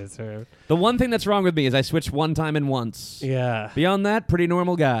system. pain with his herb. The one thing that's wrong with me is I switched one time and once. Yeah, Beyond that, pretty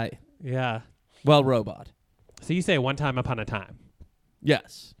normal guy. yeah. Well, robot. So you say one time upon a time.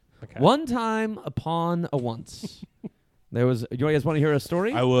 Yes. Okay. One time upon a once. There was. You guys want to hear a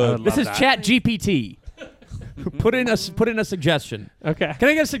story? I would. This love is that. Chat GPT. put in a suggestion. Okay. Can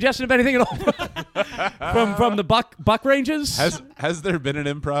I get a suggestion of anything at all? from the buck ranges? Has there been an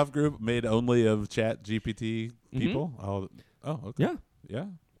improv group made only of Chat GPT people? Oh, okay. Yeah. Yeah.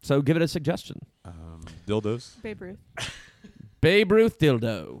 So give it a suggestion. Dildos. Babe Ruth. Babe Ruth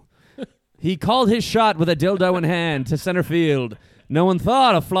dildo. He called his shot with a dildo in hand to center field. No one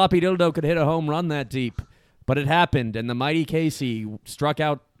thought a floppy dildo could hit a home run that deep. But it happened, and the mighty Casey struck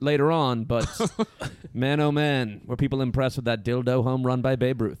out later on. But man, oh man, were people impressed with that dildo home run by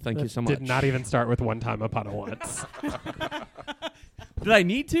Babe Ruth. Thank you so much. Did not even start with one time upon a once. Did I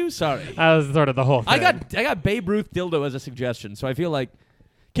need to? Sorry. That was sort of the whole thing. I got Babe Ruth dildo as a suggestion, so I feel like.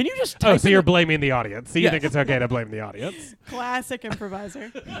 Can you just? Oh, type so in you're a- blaming the audience. So you Yes. think it's okay to blame the audience? Classic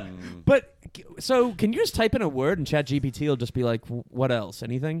improviser. But so can you just type in a word and Chat GPT will just be like, what else?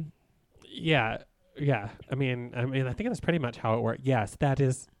 Anything? Yeah. Yeah. I mean, I think that's pretty much how it works. Yes, that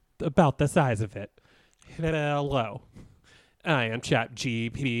is about the size of it. Hello. I am Chat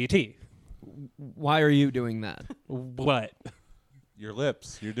GPT. Why are you doing that? What? Your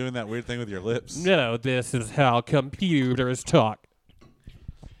lips. You're doing that weird thing with your lips. No, this is how computers talk.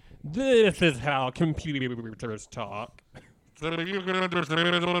 This is how computers talk.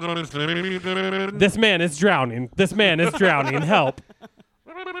 This man is drowning. This man is drowning. Help.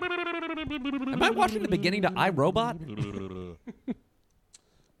 Am I watching the beginning to iRobot?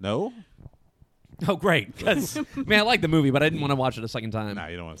 No? Oh, great. 'Cause, man, I like the movie, but I didn't want to watch it a second time. Nah,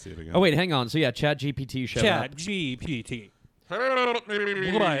 you don't want to see it again. Oh, wait, hang on. So, yeah, Chat GPT showed Chat up. GPT.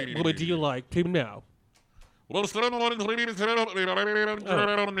 What do you like to know? Oh,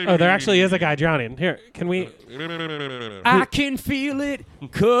 there actually is a guy drowning. Here, can we? I can feel it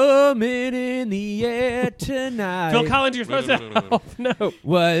coming in the air tonight. Phil Collins, you're supposed to help. No.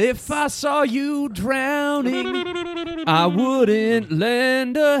 Well, if I saw you drowning, I wouldn't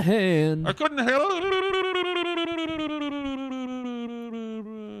lend a hand. I couldn't help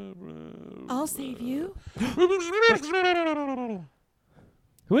I'll save you.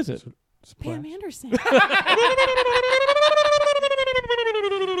 Who is it? Pam Anderson.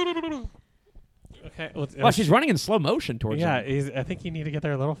 Okay. Well, she's running in slow motion towards Yeah, him. I think you need to get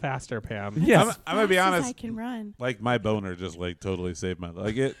there a little faster, Pam. Yes. I'm gonna be Fast as honest. I can run. Like my boner just like totally saved my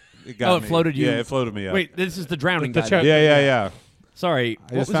like it got Oh, it me. floated you? Yeah, it floated me up. Wait, this is the drowning The guy. choke. Yeah. Sorry. I What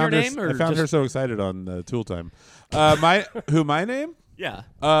just was your found name? her, Or I found her just- so excited on Tool Time. My name? Yeah.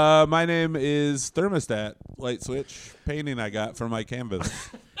 My name is Thermostat Light Switch painting I got from my canvas.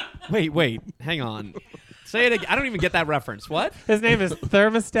 Wait. Hang on. Say it again. I don't even get that reference. What? His name is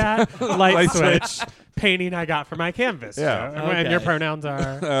Thermostat Light Light Switch. Painting I got for my canvas. Yeah. Joe. And your Okay. pronouns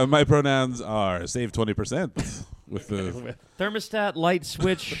are. My pronouns are save 20% with the Thermostat, light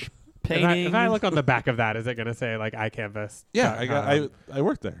switch, If painting. I look on the back of that, is it going to say like iCanvas? yeah. I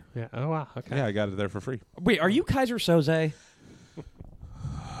worked there. Yeah. Oh wow. Okay. Yeah, I got it there for free. Wait, are you Kaiser Soze?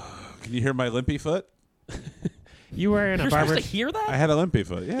 Can you hear my limpy foot? You were in a You're barber. supposed to hear that? I had a limpy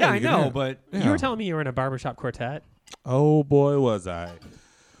foot. Yeah, yeah, I you can hear know, it. but Yeah. You were telling me you were in a barbershop quartet. Oh boy, was I.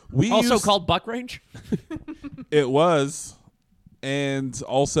 We also used- called Buck Range. It was, and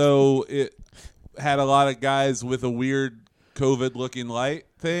also had a lot of guys with a weird COVID-looking light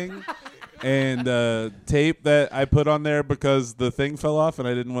thing. And tape that I put on there because the thing fell off and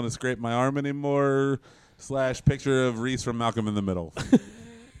I didn't want to scrape my arm anymore. / picture of Reese from Malcolm in the Middle.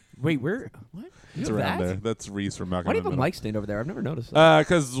 Wait, where? What? It's You have around that? there. That's Reese from Malcolm Why do in you the have a Middle. mic stand over there? I've never noticed that.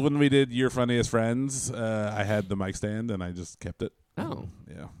 Because when we did Your Funniest Friends, I had the mic stand and I just kept it. Oh.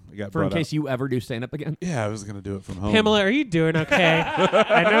 Yeah. It got For in brought case up. you ever do stand up again? Yeah, I was going to do it from home. Pamela, are you doing okay?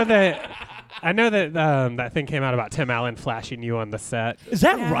 I know that that thing came out about Tim Allen flashing you on the set. Is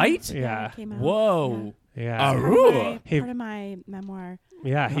that Yeah. right? Yeah. it came out. Whoa. Yeah. Part of my memoir.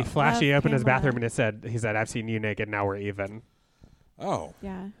 Yeah, he flashed. He Love opened his Pamela. bathroom and he said, I've seen you naked, now we're even. Oh.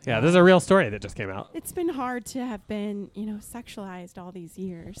 Yeah. Yeah, this is a real story that just came out. It's been hard to have been, sexualized all these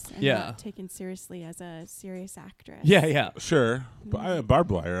years and Yeah. not taken seriously as a serious actress. Yeah, yeah. Sure. Barbed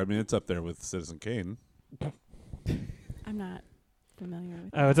Wire, I mean, it's up there with Citizen Kane. I'm not familiar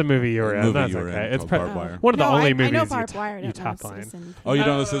with Oh, it's a movie you were in. Movie That's you were okay. in It's called Barbed Wire. one of the No, only I movies know you Barbed Wire. I don't know top line. Citizen Oh, you Kane.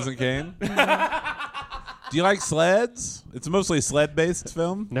 don't know Citizen Kane? Do you like sleds? It's a mostly sled-based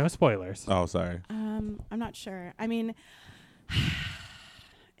film. No spoilers. Oh, sorry. I'm not sure. I mean,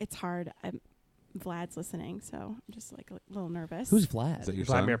 it's hard. Vlad's listening, so I'm just like a little nervous. Who's Is Vlad? that your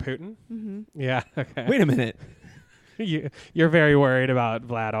Vladimir son? Putin? Mm-hmm. Yeah, okay. Wait a minute. You're very worried about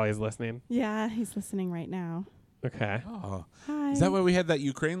Vlad always listening. Yeah, he's listening right now. Okay. Oh. Hi. Is that why we had that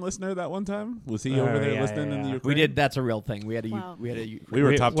Ukraine listener that one time? Was he over there yeah, listening in the yeah. Ukraine? We did. That's a real thing. We had a. Well- we had a. We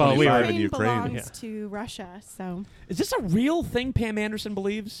were top 25 in Ukraine Ukraine. belongs Yeah. to Russia, so Is this a real thing? Pam Anderson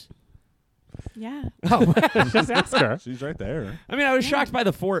believes. yeah. Oh, Just ask her. She's right there. I mean, I was shocked by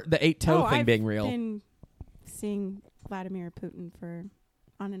the 8-toe thing I've being real. been seeing Vladimir Putin for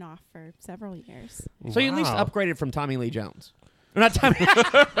on and off for several years. So you at least Wow. upgraded from Tommy Lee Jones. Or not Tommy.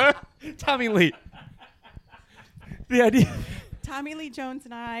 Tommy Lee. The idea. Tommy Lee Jones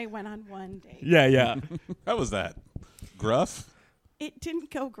and I went on one date. Yeah, yeah. How was that? Gruff? It didn't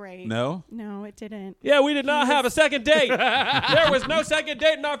go great. No? No, it didn't. Yeah, we did not have a second date. There was no second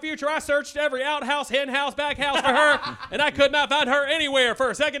date in our future. I searched every outhouse, hen house, back house for her, and I could not find her anywhere for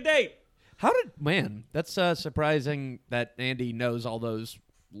a second date. How did man? That's surprising that Andy knows all those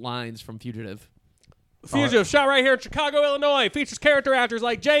lines from Fugitive. Fugitive, shot right here in Chicago, Illinois. Features character actors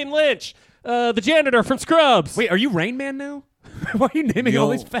like Jane Lynch, the janitor from Scrubs. Wait, are you Rain Man now? Why are you naming all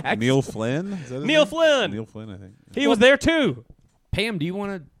these facts? Neil Flynn? Is that his Neil name? Flynn. Neil Flynn, I think. He was there too. Pam, do you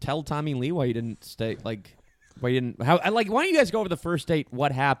want to tell Tommy Lee why you didn't stay? Like, why you didn't? How? Why don't you guys go over the first date?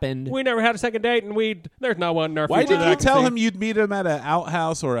 What happened? We never had a second date, and there's not one in our Why future. did that I you can tell see. him you'd meet him at an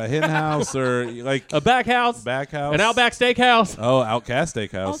outhouse or a hen house or like A back house, back house? an Outback Steakhouse. Oh, Outcast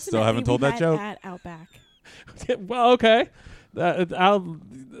Steakhouse. Still haven't told that joke. At Outback. Well, okay.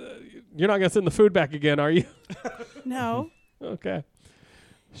 You're not gonna send the food back again, are you? No. Okay.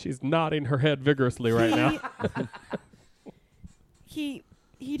 She's nodding her head vigorously right now.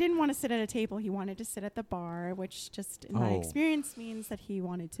 He didn't want to sit at a table. He wanted to sit at the bar, which just in my Oh. experience means that he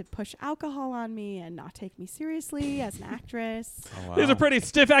wanted to push alcohol on me and not take me seriously as an actress. Oh, wow. These are pretty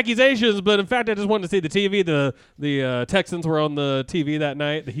stiff accusations, but in fact, I just wanted to see the TV. The Texans were on the TV that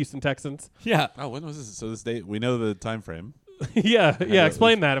night, the Houston Texans. Yeah. Oh, when was this? So this date, we know the time frame. yeah.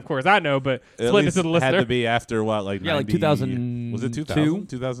 Explain that, of course. I know, but At explain it least to the had listener. to be after what, like Yeah, like 90 2002? Was it 2000?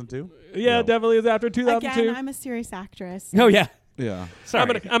 2002? Yeah, No. definitely is after 2002. Again, I'm a serious actress. Oh yeah. Yeah.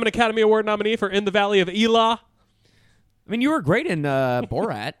 Sorry. I'm an Academy Award nominee for In the Valley of Elah. I mean, you were great in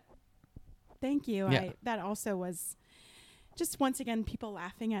Borat. Thank you. Yeah. That also was just once again people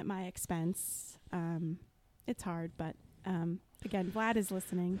laughing at my expense. It's hard, but again, Vlad is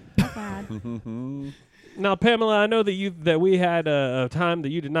listening. Hi, Vlad. Now, Pamela, I know that we had a time that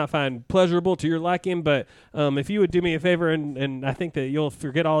you did not find pleasurable to your liking, but if you would do me a favor, and I think that you'll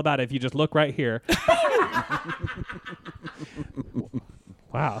forget all about it if you just look right here.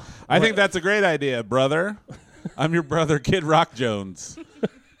 Wow. I think that's a great idea, brother. I'm your brother, Kid Rock Jones.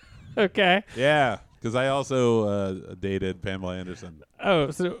 Okay. Yeah, because I also dated Pamela Anderson.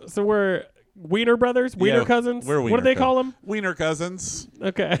 Oh, so we're Wiener brothers? Wiener Yeah, cousins? We're What do they call them? Wiener cousins.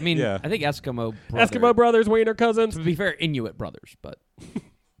 Okay. I mean, Yeah. I think Eskimo brother. Eskimo brothers, Wiener cousins, To be fair, Inuit brothers, but.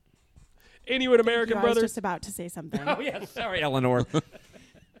 Inuit American I was brothers. just about to say something. Oh yeah, sorry, Eleanor.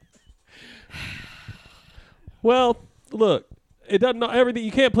 Well, look, it doesn't know everything.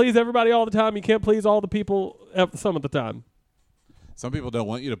 You can't please everybody all the time. You can't please all the people some of the time. Some people don't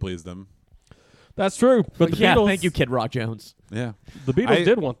want you to please them. That's true. But the yeah, Beatles, thank you, Kid Rock Jones. Yeah. The Beatles I-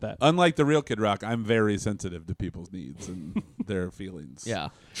 did want that. Unlike the real Kid Rock, I'm very sensitive to people's needs and their feelings. Yeah.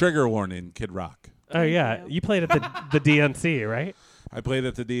 Trigger warning, Kid Rock. Oh, yeah. you. You played at the DNC, right? I played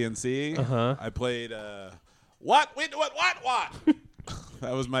at the DNC. Uh-huh. I played what? Wait, what?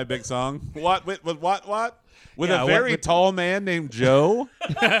 That was my big song. What? With what? With Yeah, a very with- tall man named Joe.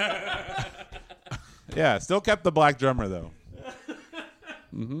 Yeah, still kept the black drummer though.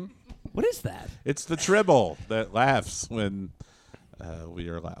 What is that? It's the tribble that laughs when we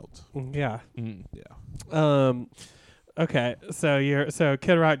are loud. Yeah. Yeah. Okay. So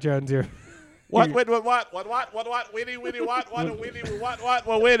Kid Rock Jones, you're. What? Winnie, what,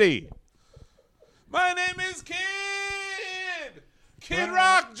 Winnie? My name is Kid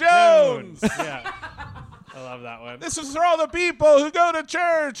Rock Jones. Yeah. I love that one. This is for all the people who go to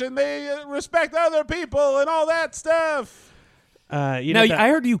church and they respect other people and all that stuff. You No, did that- I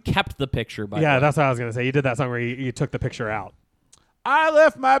heard you kept the picture. By the yeah, way. that's what I was gonna say. You did that song where you took the picture out. I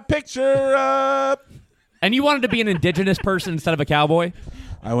left my picture up. And you wanted to be an indigenous person instead of a cowboy?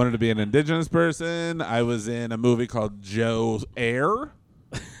 I wanted to be an indigenous person. I was in a movie called Joe Air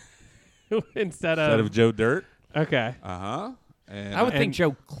Instead instead of Joe Dirt. Okay. Uh-huh. And I would think And-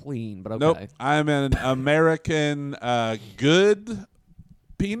 Joe Clean, but okay. Nope. I'm an American good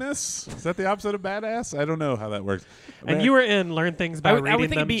penis. Is that the opposite of badass? I don't know how that works. And you were in Learn Things by I Reading would think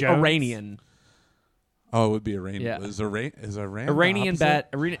Them it'd be Jones. Iranian. Oh, it would be Iranian. Yeah. Is Iran Iranian the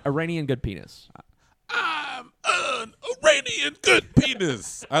opposite? Iranian good penis. I'm an Iranian good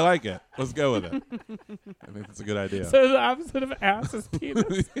penis. I like it. Let's go with it. I think that's a good idea. So the opposite of ass is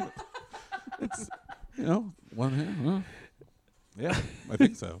penis. You know, one hand. Huh? Yeah, I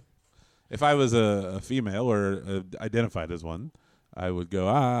think so. If I was a female or identified as one, I would go,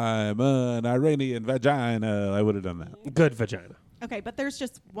 I'm an Iranian vagina. I would have done that. Good vagina. Okay, but there's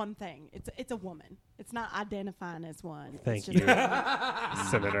just one thing. It's a woman. It's not identifying as one. Thank it's just you. a woman.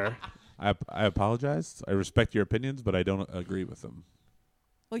 Senator. I apologize. I respect your opinions, but I don't agree with them.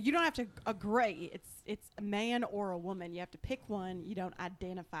 Well, you don't have to agree. It's a man or a woman. You have to pick one. You don't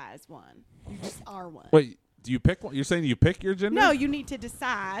identify as one. You just are one. Wait, do you pick one? You're saying you pick your gender? No, you need to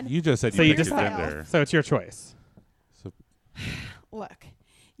decide. You just said So you you picked just your decide. gender. So it's your choice. So, Look,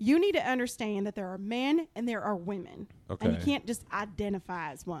 you need to understand that there are men and there are women. And you Okay. can't just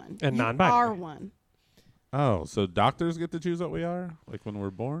identify as one. And you non-binary. are one. oh, so doctors get to choose what we are? Like when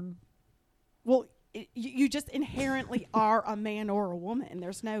we're born? Well, you just inherently are a man or a woman.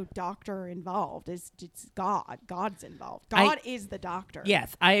 There's no doctor involved. It's God. God's involved. God is the doctor.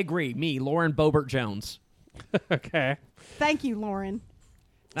 Yes, I agree. Me, Lauren Boebert Jones. Okay. Thank you, Lauren.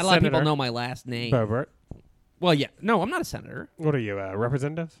 Not a lot of people Senator. know my last name. Bobert. Well, yeah. No, I'm not a senator. What are you, a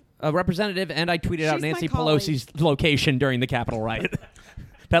representative? A representative, and I tweeted out She's my Nancy colleague. Pelosi's location during the Capitol riot.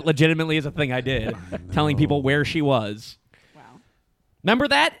 That legitimately is a thing I did, telling people where she was. Wow. Remember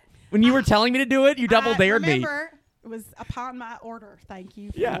that? When you were telling me to do it, you double dared me. Remember, it was upon my order. Thank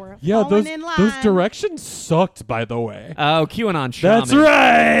you Yeah. for Yeah, falling in line. those directions sucked, by the way. Oh, QAnon shaman. That's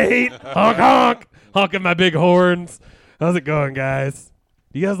right. Honk, honk. Honking my big horns. How's it going, guys?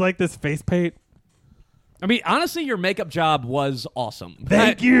 Do you guys like this face paint? I mean, honestly, your makeup job was awesome.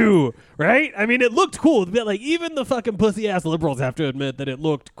 Thank you. Right? I mean, it looked cool. But like, even the fucking pussy ass liberals have to admit that it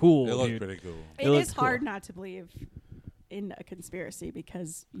looked cool. It looked dude. pretty cool. It It looks is cool. hard not to believe in a conspiracy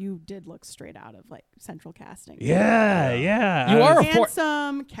because you did look straight out of like central casting. Yeah, yeah. You I are was- a for-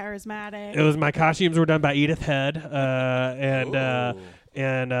 Handsome, charismatic. It was my costumes were done by Edith Head,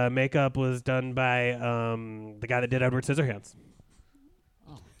 and makeup was done by the guy that did Edward Scissorhands.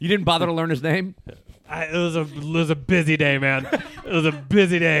 You didn't bother to learn his name? It was a busy day, man. It was a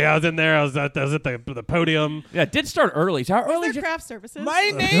busy day. I was in there. I was at the podium. Yeah, it did start early. So how Was early there did you... craft services?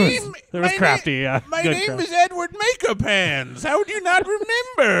 My name. There was my crafty. name- Yeah, My good name craft. is Edward Makeup Hands. How would you not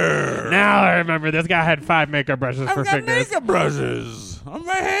remember? Now I remember this guy had 5 makeup brushes I've for got fingers. makeup brushes on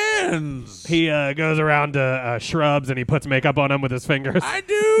my hands. He goes around to shrubs and he puts makeup on them with his fingers. I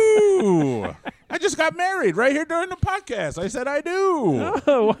do. I just got married right here during the podcast. I said I do.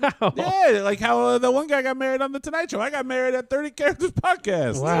 Oh wow! Yeah, like how the one guy got married on the Tonight Show. I got married at 30 Characters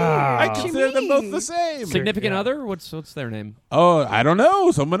Podcast. Wow. I consider them both the same. Significant Yeah. other? What's their name? Oh, I don't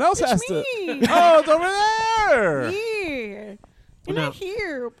know. Someone else has It's to. me. Oh, it's over there. Here. And No. I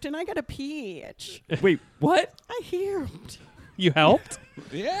healed. And I got a peach. Wait, what? I healed. You helped?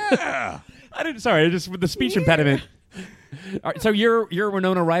 Yeah. I didn't. Sorry, just with the speech impediment. All right, so you're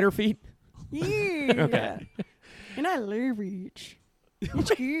Winona Ryder feet. Yeah. Okay. And I love it.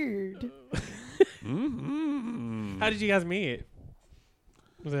 It's good. How did you guys meet?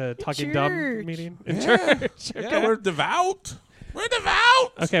 Was it a talking dumb church. meeting in Yeah. church? Yeah, we're devout. We're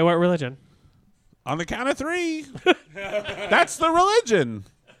devout. Okay, what religion? On the count of 3. That's the religion.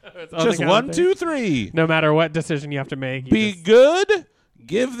 It's on the Just count of 1, three. 2, 3. No matter what decision you have to make, you Be just- good.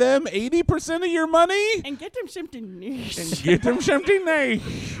 Give them 80% of your money. And get them something nice. Get them something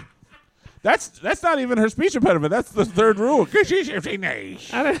nice. That's not even her speech impediment. That's the third rule. I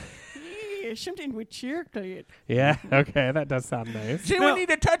don't- Yeah, something with chocolate. yeah. Okay, that does sound nice. See, we need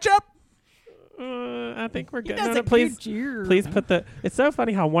to touch up. I think we're He good. does No, a no, please, good job. please put the. It's so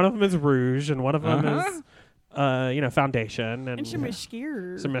funny how one of them is rouge and one of them is, foundation and And some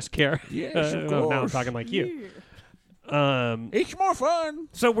mascara. some mascara. Yes, of Now I'm course. talking like you. Yeah. It's more fun.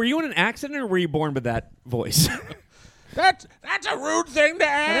 So were you in an accident or were you born with that voice? That's a rude thing to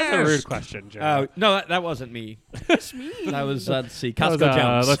ask. That's a rude question, Joe. Oh no, that wasn't me. It's me. That was let's see, That was, Costco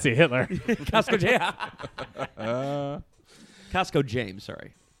Jones. let's see, Hitler. Costco James. Costco James.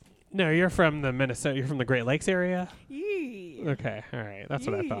 Sorry. No, you're from the Minnesota. You're from the Great Lakes area. Yeah. Okay, all right, that's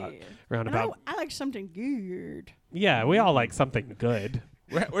what I thought. Yeah. Roundabout. I like something good. Yeah, we all like something good.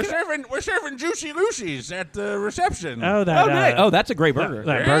 We're serving juicy Lucy's at the reception. Oh, that. Oh, nice. Oh, that's a great burger.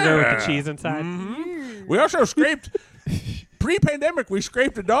 That burger with the Yeah. cheese inside. Yeah. We also scraped. Pre-pandemic, we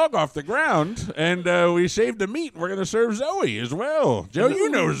scraped a dog off the ground, and we saved the meat. We're going to serve Zoe as well. Joe, you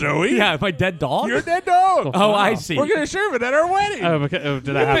know Zoe. Yeah, my dead dog. You're a dead dog. Oh, I see. We're going to serve it at our wedding. Oh, because,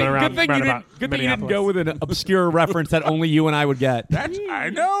 did that happen around? Good thing you roundabout didn't. Good thing you didn't go Minneapolis? with an obscure reference that only you and I would get. That's I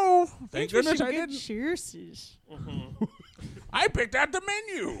know. Thank Thanks for goodness some I good didn't. choices. I picked out the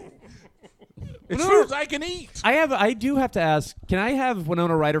menu. It's foods I can eat. I do have to ask. Can I have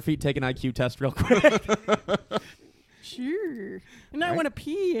Winona Ryder feet take an IQ test real quick? Sure. And I Right. want to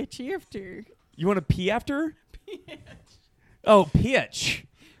pee at you after. You want to pee after? Oh, pitch.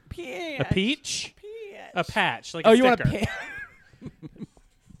 Pee. A peach, a patch, like Oh, a you want to sticker. pee?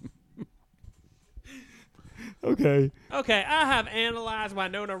 Okay. Okay, I have analyzed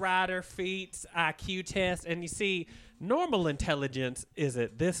Winona Ryder feats IQ test, and you see, normal intelligence is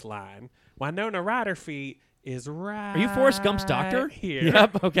at this line. Winona Ryder feat is right. Are you Forrest Gump's doctor? Here.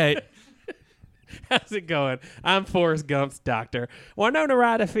 Yep. Okay. How's it going? I'm Forrest Gump's doctor. Winona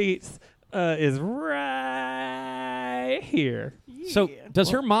Ryder feats is right here. So, Yeah.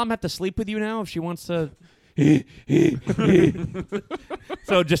 does her mom have to sleep with you now if she wants to?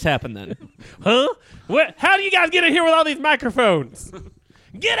 So it just happened then. Huh? What? How do you guys get in here with all these microphones?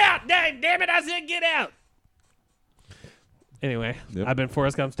 Get out! Damn it! I said get out. Anyway, Yep. I've been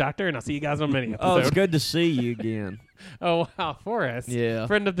Forrest Gump's doctor, and I'll see you guys on many Oh, it's episodes. good to see you again. Oh wow, Forrest. Yeah.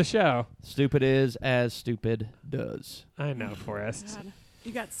 Friend of the show. Stupid is as stupid does. I know, Forrest. God,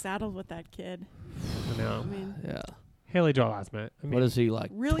 you got saddled with that kid. I know. I mean, Yeah. Haley Joel Osment. I mean, What is he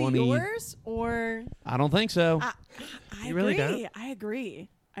like? really 20? yours or? I don't think so. I You really agree. don't? I agree.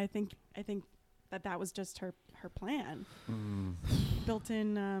 I think that was just her plan.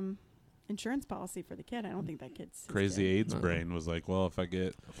 Built-in insurance policy for the kid. I don't think that kid's his Crazy kid. AIDS brain was like, well, if I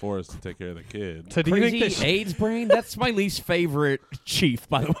get Forrest to take care of the kid. So do you Crazy think that AIDS brain? That's my least favorite chief,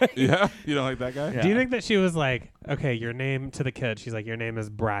 by the way. Yeah, you don't like that guy? Yeah. Do you think that she was like, okay, your name to the kid? She's like, your name is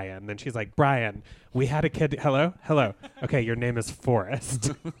Brian. Then she's like, Brian, we had a kid. Hello? Okay, your name is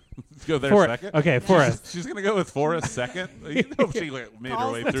Forrest. Let's go there second. Okay, Forrest. She's gonna go with Forrest second. You know if she like, made her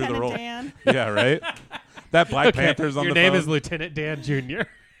Calls way through the Lieutenant role. Dan. Yeah, right. That Black Okay, Panther's on your the name phone. is Lieutenant Dan Jr.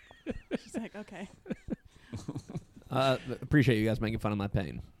 She's like, okay. Appreciate you guys making fun of my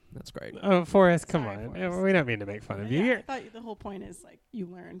pain. That's great. Oh, Forrest, come Sorry, on. Forrest. We don't mean to make fun of you. Yeah, I You're- thought the whole point is like you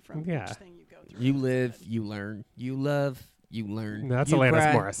learn from Yeah. each thing you go through. You live, you learn. You love, you learn. No, that's you Alanis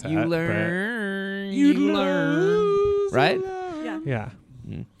cry, Morissette, You but- learn, you learn. Right? Yeah. Yeah.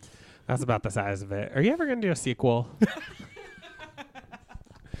 Mm. That's about the size of it. Are you ever going to do a sequel?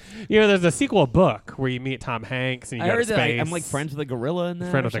 You know, there's a sequel book where you meet Tom Hanks and you I go to heard that space. I'm like friends with a gorilla in that.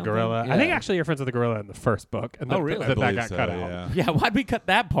 Friend or with a something. gorilla. Yeah. I think actually you're friends with a gorilla in the first book. And Oh, that- really? I That believe got so, cut out. yeah. Yeah, why'd we cut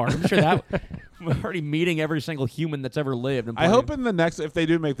that part? I'm sure that we're already meeting every single human that's ever lived. And I hope in the next, if they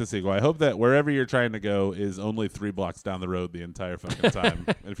do make the sequel, I hope that wherever you're trying to go is only 3 blocks down the road the entire fucking time.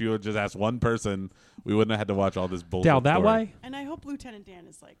 And if you would just ask one person, we wouldn't have had to watch all this bullshit. Down that story. way? And I hope Lieutenant Dan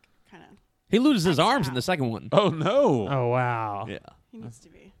is like kind of he loses his That's arms out. in the second one. Oh no! Oh, wow. Yeah. he needs to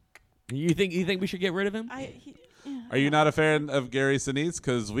be. You think we should get rid of him? Yeah, Are you not a fan of Gary Sinise?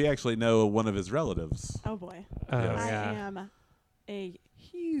 Because we actually know one of his relatives. Oh boy. Oh, Yes. I yeah. am a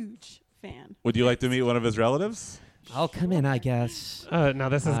huge fan. Would you like to meet one of his relatives? I'll come in, I guess. No,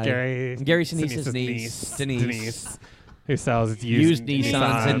 this is Hi. Gary. Gary Sinise's Sinise's niece, Denise. Who sells Used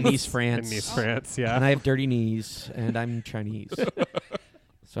Nissans in Nice, France. In Nice, France, yeah. And I have dirty knees, and I'm Chinese.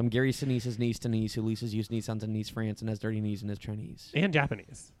 So I'm Gary Sinise's niece, Denise, who leases used Nissans in Nice, France, and has dirty knees and is Chinese. And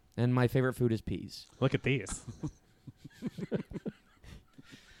Japanese. And my favorite food is peas. Look at these.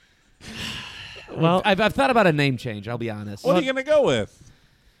 Well, I've thought about a name change. I'll be honest. What are you gonna go with?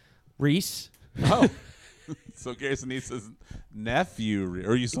 Reese. Oh, So Gary Sinise's nephew,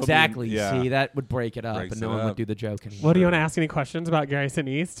 or you still Exactly. mean- yeah. See, that would break it up, Breaks and no it one would up. do the joke anymore. Well, do you want to ask any questions about Gary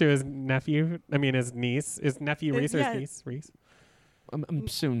Sinise to his nephew? I mean, his niece. His nephew Reese or yeah. his niece Reese? I'm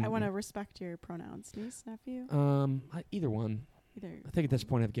soon. I want to respect your pronouns, niece, nephew. Either one. Either. I think at this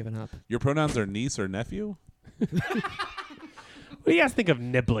point I've given up. Your pronouns are niece or nephew? What do you guys think of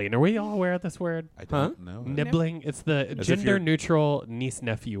nibbling? Are we all aware of this word? I don't know. Nibbling. It's the As if you're- gender-neutral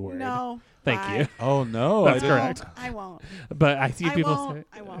niece-nephew word. No. Thank bye. you. Oh no, That's I correct. didn't. I won't. But I see I people won't.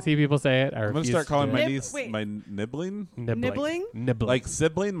 say. I won't. I see people say it. I I'm gonna refuse start calling to my do it. niece Wait. my nibbling. nibbling. Nibbling. Like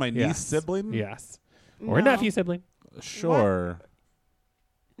sibling, my niece Yes. sibling. Yes. Or No. nephew sibling. Sure.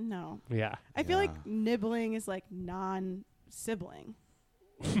 No. Yeah. I feel Yeah. like nibbling is like non-sibling.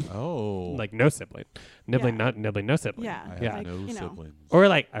 Oh, Like no sibling. Nibbling, Yeah. not nibbling, no sibling. Yeah. I have Yeah. Like, no you know, siblings. Or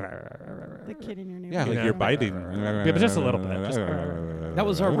like. the kid in your neighborhood. Yeah, You like know. you're biting. Yeah, but just a little bit. Just- That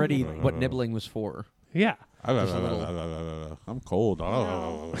was already what nibbling was for. Yeah. I'm cold.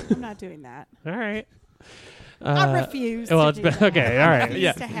 No, I'm not doing that. All right. I refuse. Well, to it's do been, that. okay. I All right. refuse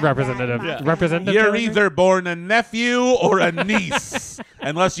Yeah. to have Representative. that in my Representative. You're Taylor? either born a nephew or a niece,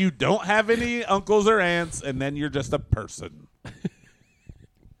 unless you don't have any uncles or aunts, and then you're just a person.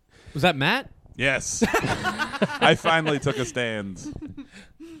 Was that Matt? Yes, I finally took a stand.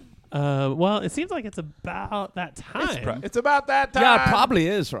 Well, it seems like it's about that time. It's about that time. Yeah, it probably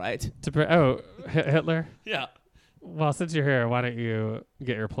is, right? Hitler. Yeah. Well, since you're here, why don't you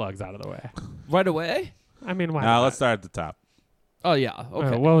get your plugs out of the way? Right away? I mean, why? Now not? let's start at the top. Oh, yeah.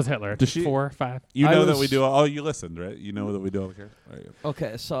 Okay. What was Hitler? Does she- 4, 5? You I know that was- we do. Oh, you listened, right? You know that we do all the care. Right.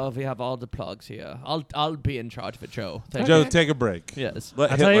 Okay, so we have all the plugs here. I'll be in charge of it, Joe. Thank Joe, you. take a break. Yes.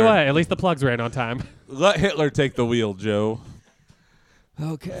 Let I'll Hitler, tell you what. At least the plugs ran on time. Let Hitler take the wheel, Joe.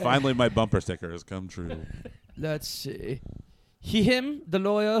 Okay. Finally, my bumper sticker has come true. Let's see. Him, the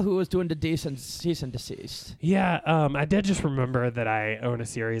lawyer who was doing the cease and desist. Yeah, I did just remember that I own a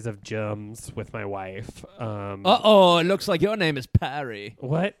series of gems with my wife. Uh-oh, it looks like your name is Parry.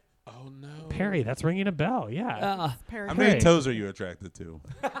 What? Oh no, Perry, that's ringing a bell. Yeah. Parody. How many Hey. toes are you attracted to?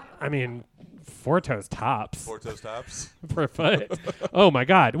 I mean, 4 toes tops 4 toe stops. per foot. Oh my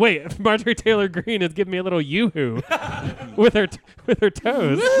God! Wait, Marjorie Taylor Greene is giving me a little yoo-hoo with her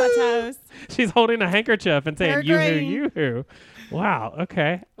toes. My toes. She's holding a handkerchief and saying They're yoo-hoo, green. yoo-hoo. Wow.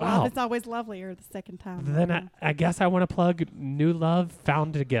 Okay. Wow, Wow. it's always lovelier the second time. Then I guess I want to plug New Love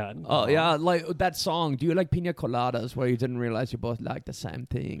Found Again. Oh, yeah, like that song. Do you like pina coladas where you didn't realize you both like the same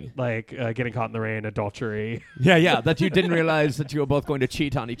thing? Like Getting Caught in the Rain, Adultery. Yeah, that you didn't realize that you were both going to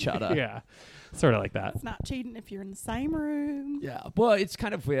cheat on each other. Yeah. Sort of like that. It's not cheating if you're in the same room. Yeah, well, it's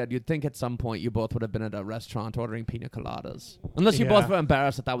kind of weird. You'd think at some point you both would have been at a restaurant ordering pina coladas. Unless you both Yeah. were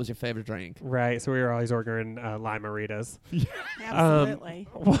embarrassed that was your favorite drink. Right. So we were always ordering Lime-A-Ritas. Absolutely.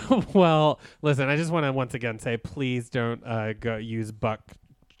 Well, listen, I just want to once again say, please don't go use Buck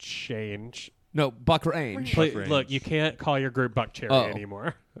Change. No, Buck Range. Buck Please, look, you can't call your group Buck Cherry Oh.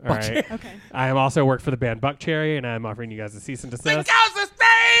 anymore. All Buck right. Okay. I am also work for the band Buck Cherry, and I'm offering you guys a cease and desist.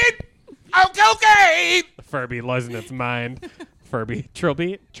 of cocaine. Furby losing its mind. Furby.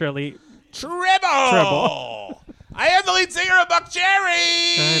 Trilby. Trilly. Treble. I am the lead singer of Buck Cherry.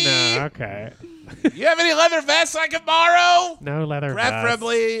 I know. Okay. You have any leather vests I can borrow? No leather vests.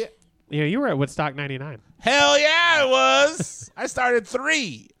 Preferably. You were at Woodstock 99. Hell yeah, I was. I started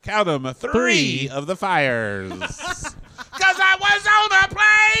 3. Count them, 3 3. of the fires. Because I was on a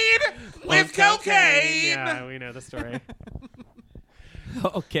plane with cocaine. Yeah, we know the story.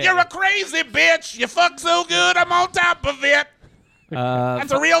 Okay. You're a crazy bitch. You fuck so good, I'm on top of it.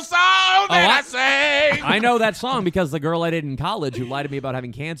 That's a real song that I sang. I know that song because the girl I dated in college who lied to me about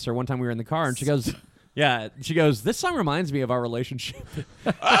having cancer, one time we were in the car and she goes, this song reminds me of our relationship.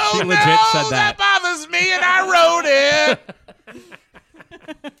 Oh, She no, legit said that. bothers me, and I wrote it.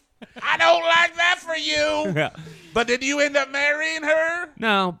 I don't like that for you. Yeah. But did you end up marrying her?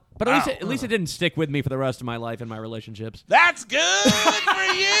 No, but at Oh. least it didn't stick with me for the rest of my life in my relationships. That's good for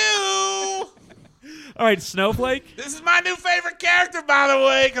you. All right, Snowflake. This is my new favorite character, by the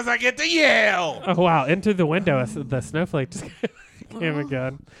way, because I get to yell. Oh, wow. Into the window, the snowflake just came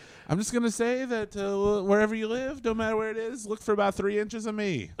again. I'm just going to say that wherever you live, no matter where it is, look for about 3 inches of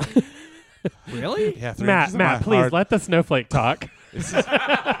me. Really? Yeah, 3 inches Matt, of my please heart. let the snowflake talk.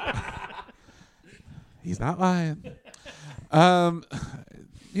 He's not lying.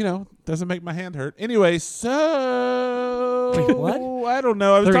 Doesn't make my hand hurt. Anyway, so Wait, what? I don't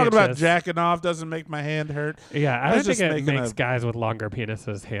know. I was 3 talking about inches. jacking off doesn't make my hand hurt. Yeah, I I don't was think just it making makes a- guys with longer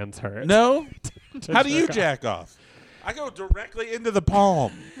penises hands hurt. No? To How do you jerk off. jack off? I go directly into the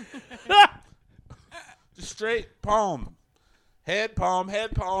palm. Just straight palm. Head palm,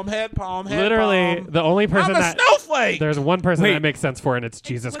 head palm, head palm, head Literally, palm. the only person I'm a that snowflake. there's one person Wait. that makes sense for, and it's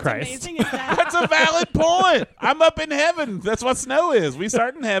Jesus What's Christ. amazing is that That's a valid point. I'm up in heaven. That's what snow is. We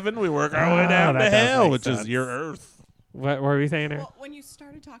start in heaven. We work our way Oh, down that to does hell, make which sense. is your earth. What were we saying here? well, when you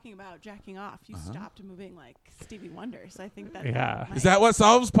started talking about jacking off, you stopped moving like Stevie Wonder. So I think that Yeah. might- Is that what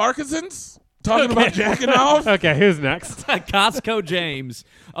solves Parkinson's? Talking about jacking off? Okay, who's next? Costco James.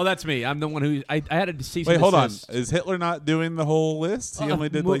 Oh, that's me. I'm the one who I had to cease Wait, and hold on. desist. Is Hitler not doing the whole list? He only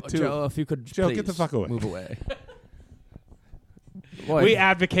did like 2. Joe, if you could Joe, please get the fuck away. move away. Boy, We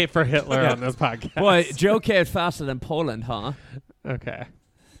advocate for Hitler on this podcast. boy, Joe cared faster than Poland, huh? Okay.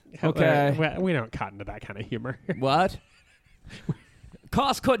 Okay. We don't cotton to that kind of humor. What?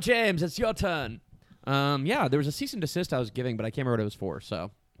 Costco James, it's your turn. Yeah, there was a cease and desist I was giving, but I can't remember what it was for.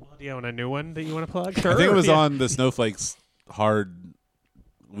 So Do you own a new one that you want to plug? I think it was on the Snowflakes hard.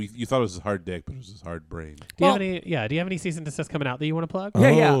 You thought it was his hard dick, but it was his hard brain. Do you have any? Yeah. Do you have any cease and desist coming out that you want to plug?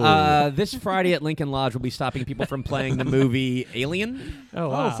 yeah. This Friday at Lincoln Lodge, we'll be stopping people from playing the movie Alien. Oh,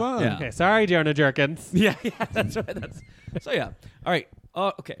 wow. fun. Yeah. Okay. Sorry, Jonah Jerkins. Yeah, that's right. So yeah. All right.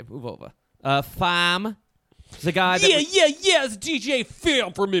 Okay, move over. Fam. It's the guy that It's DJ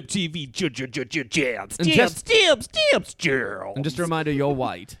Fam from MTV Jams. And just- Gerald. and just a reminder, you're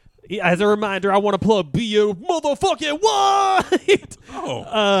white. As a reminder, I want to plug "Be a Motherfucking White."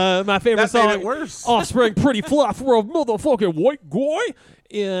 Oh, My favorite that made song. it worse. Offspring, Pretty Fly for a Motherfucking White Guy.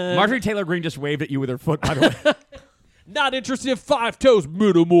 And Marjorie Taylor Greene just waved at you with her foot, by the way. not interested. 5 toes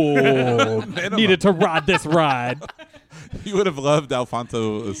minimum. Needed to ride this ride. You would have loved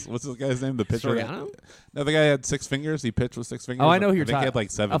Alfonso. What's this guy's name? The pitcher. Soriano? No, the guy had 6 fingers. He pitched with 6 fingers. Oh, I know who I you're think he talking. had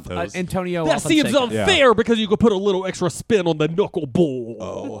like 7 toes. Antonio. That seems Alfonseca. unfair because you could put a little extra spin on the knuckleball.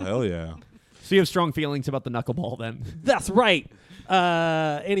 Oh, hell yeah. So you have strong feelings about the knuckleball, then? That's right.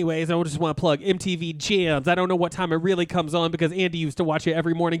 Anyways, I just want to plug MTV Jams. I don't know what time it really comes on because Andy used to watch it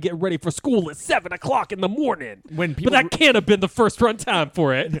every morning, getting ready for school at 7 o'clock in the morning. When But people, that can't have been the first run time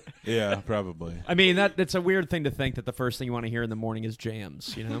for it. Yeah, probably. I mean, that's a weird thing to think that the first thing you want to hear in the morning is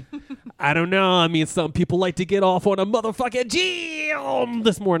jams. You know? I don't know. I mean, some people like to get off on a motherfucking jam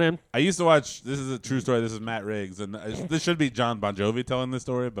this morning. I used to watch. This is a true story. This is Matt Riggs, and this should be John Bon Jovi telling this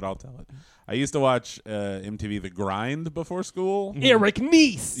story, but I'll tell it. I used to watch MTV The Grind before school. Eric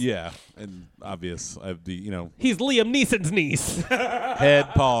Neese. Yeah, and obvious. I'd be, He's Liam Neeson's niece. head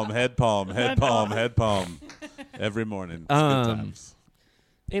palm, head palm, head palm, head palm, every morning. It's good times.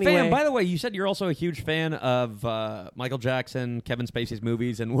 Anyway, Fan, by the way, you said you're also a huge fan of Michael Jackson, Kevin Spacey's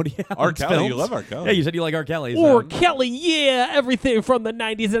movies, and Woody Allen's R. Kelly, you films. love R. Kelly. Yeah, you said you like R. Kelly. or Kelly, yeah, everything from the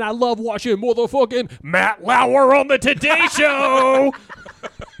 90s, and I love watching motherfucking Matt Lauer on the Today Show.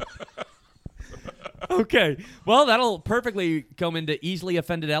 Okay. Well, that'll perfectly come into Easily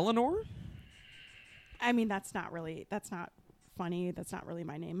Offended Eleanor. I mean, that's not funny. That's not really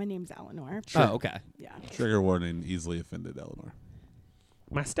my name. My name's Eleanor. Oh, okay. Yeah. Trigger warning: easily offended Eleanor.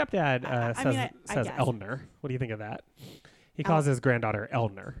 My stepdad I mean, I says guess. Elner. What do you think of that? He calls his granddaughter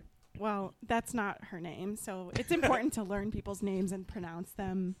Elner. Well, that's not her name, so it's important to learn people's names and pronounce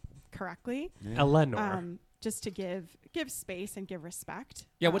them correctly. Eleanor. Just to give space and give respect.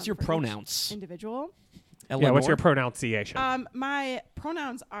 Yeah, what's your for each pronounce? individual? Yeah, what's your pronunciation? My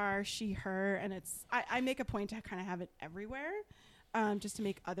pronouns are she, her, and I make a point to kind of have it everywhere, just to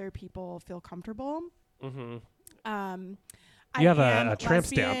make other people feel comfortable. Mm-hmm. I You have am a tramp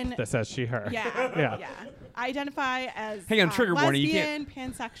lesbian. stamp that says she, her. Yeah, Yeah. I identify as Hang on, trigger warning, you lesbian,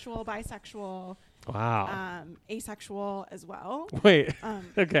 pansexual, bisexual, Wow. asexual as well. Wait. Um,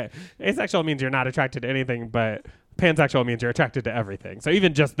 Okay. Asexual means you're not attracted to anything, but pansexual means you're attracted to everything. So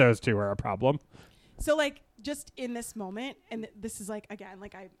even just those two are a problem. So like just in this moment, and this is like again,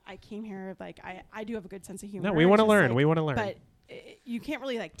 like I came here like I do have a good sense of humor. No, we want to just, learn. like, We want to learn. But you can't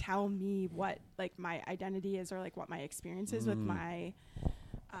really like tell me what like my identity is or like what my experience is with my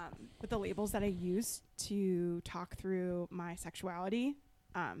with the labels that I use to talk through my sexuality.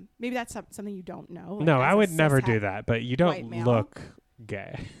 Maybe that's something you don't know. Like, no, as I a would never cishet do that, but you white don't male. look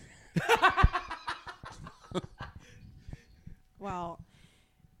gay. Well,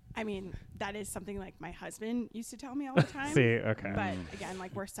 I mean, that is something like my husband used to tell me all the time. See, okay. But again,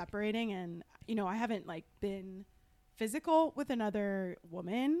 like we're separating, and I haven't like been physical with another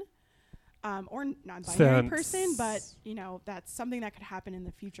woman or non-binary person, but that's something that could happen in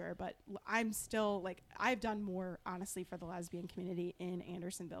the future. But I'm still like I've done more honestly for the lesbian community in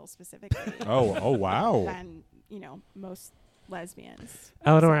Andersonville specifically Oh, wow. than most lesbians.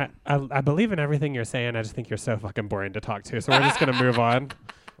 Eleanor, I believe in everything you're saying. I just think you're so fucking boring to talk to. So we're just going to move on.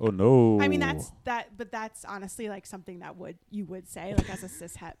 Oh no. I mean, but that's honestly like something that you would say like as a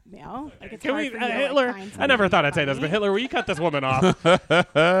cishet male. Like it's Can hard we, for you to, Hitler? like, find I never something thought I'd say this, funny. but Hitler, will you cut this woman off?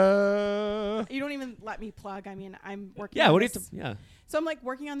 You don't even let me plug. I mean, I'm working. Yeah. on What do you? this- Yeah. So I'm like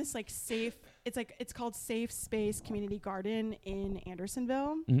working on this like safe. It's called Safe Space Community Garden in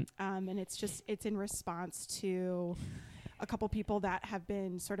Andersonville, and it's in response to a couple people that have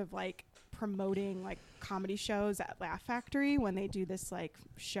been sort of like promoting like comedy shows at Laugh Factory when they do this like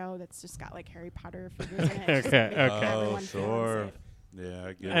show that's just got like Harry Potter figures in it. Just, like, Okay, making okay. everyone feel Sure. unsafe. Yeah,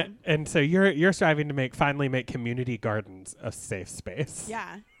 I get it. And so you're striving to finally make community gardens a safe space.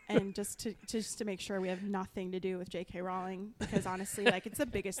 Yeah. And just to make sure we have nothing to do with J.K. Rowling, because honestly, like it's the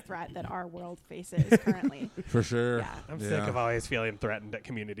biggest threat that our world faces currently. For sure. Yeah. I'm sick of always feeling threatened at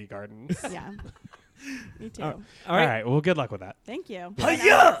community gardens. Yeah, me too. All All right. Well, good luck with that. Thank you.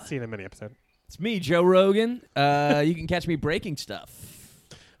 See you in a mini episode. It's me, Joe Rogan. You can catch me breaking stuff.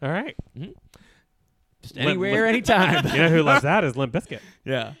 All right. Just anywhere, anytime. You know who loves that is Limp Bizkit.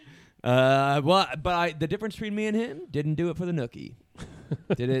 Yeah. The difference between me and him, didn't do it for the nookie.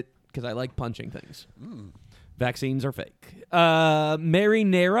 Did it because I like punching things. Vaccines are fake. Mary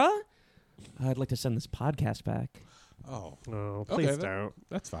Nara, I'd like to send this podcast back. Oh, Oh, okay, please don't.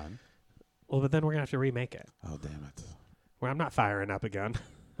 That's fine. Well, but then we're gonna have to remake it. Oh, damn it. Well, I'm not firing up again.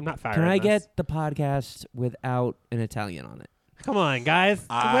 I'm not firing. Can I this. get the podcast without an Italian on it? Come on, guys.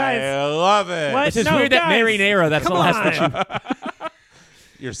 I Guys. love it. What? It's just No, weird that guys. Mary Nara, that's Come the last on. that you...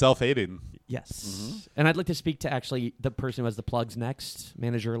 You're self-hating. Yes. And I'd like to speak to actually the person who has the plugs next,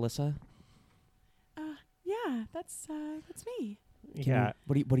 Manager Alyssa. Yeah, that's me. Can Yeah.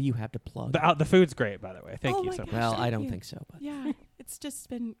 you- what do you have to plug? The food's great, by the way. Thank Oh you my so gosh. much. Well, Thank I don't you. think so. But Yeah, it's just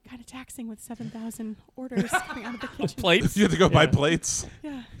been kind of taxing with 7,000 orders coming out of the kitchen. plates? You have to go buy Yeah. plates.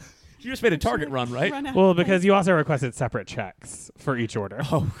 Yeah. You just made a Target run, right? Run out Well, of because plates. you also requested separate checks for each order.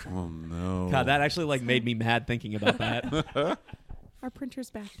 Oh, Oh, no. God, that actually like made me mad thinking about that. Our printer's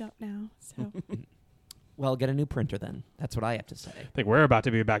backed up now, so Well, get a new printer then. That's what I have to say. I think we're about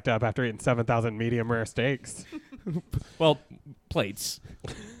to be backed up after eating 7,000 medium rare steaks. Well, plates.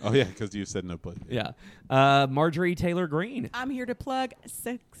 Oh, yeah, because you said no plate. Yeah. Marjorie Taylor Greene. I'm here to plug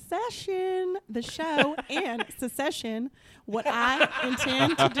Succession, the show, and Secession, what I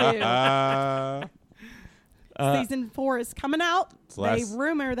intend to do. Season 4 is coming out. They last-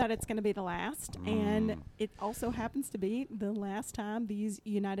 rumor that it's going to be the last, and it also happens to be the last time these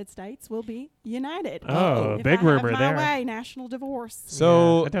United States will be united. Oh, If big I rumor have there. my way, national divorce.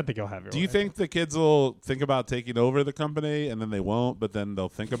 So, Yeah, I don't think you'll have your do you way. think the kids will think about taking over the company and then they won't, but then they'll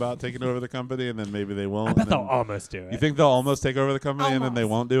think about taking over the company and then maybe they won't? I bet and they'll then- almost do it. You think they'll almost take over the company and then they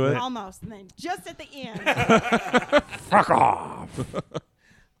won't do it? Almost, and then just at the end. Fuck off.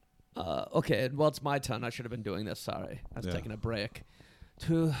 Okay, well, it's my turn. I should have been doing this. Sorry. I was Yeah. taking a break.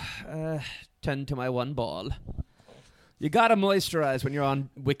 To tend to my one ball. You got to moisturize when you're on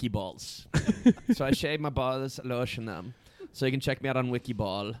Wikiballs. So I shave my balls, lotion them. So you can check me out on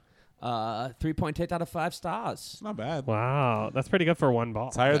Wikiball. 3.8 out of 5 stars. It's not bad. Wow, that's pretty good for one ball.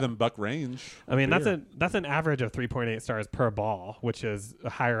 It's higher than Buck Range. I mean, Beer. that's an average of 3.8 stars per ball, which is a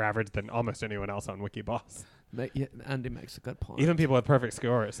higher average than almost anyone else on Wikiballs. Yeah, Andy makes a good point. Even people with perfect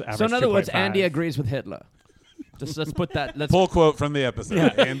scores average. So in other words, 2.5. Andy agrees with Hitler. Just let's put that. Let's. Full quote from the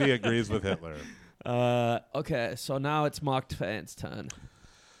episode. Andy agrees with Hitler. Okay, so now it's Mark Twain's turn.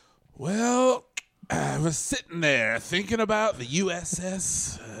 Well, I was sitting there thinking about the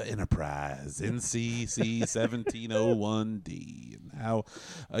USS Enterprise, NCC 1701D, and how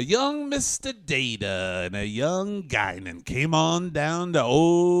a young Mr. Data and a young Guinan came on down to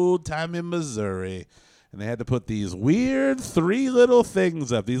old-timey Missouri, and they had to put these weird 3 little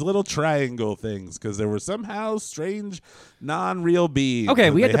things up, these little triangle things, because there were somehow strange, non-real beings. Okay,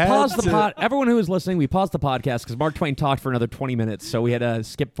 and we had they to pause the pod. Everyone who was listening, we paused the podcast because Mark Twain talked for another 20 minutes, so we had to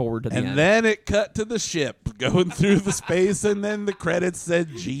skip forward to the And end. then it cut to the ship going through the space, and then the credits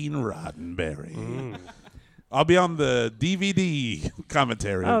said Gene Roddenberry. I'll be on the DVD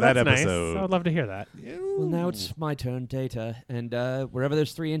commentary Oh, of that that's episode. nice. I would love to hear that. Well, now it's my turn, Data, and wherever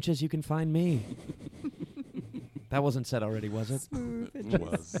there's 3 inches, you can find me. That wasn't said already, was it? It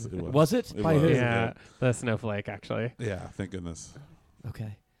was. It was. Was it? It By was. who? Yeah, the snowflake actually. Yeah, thank goodness.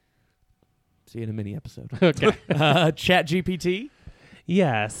 Okay. See you in a mini episode. Okay. Chat GPT.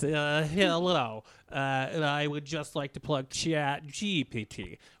 Yes. Hello. I would just like to plug Chat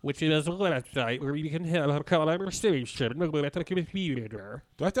GPT, which is a website where you can have a conversation with a computer.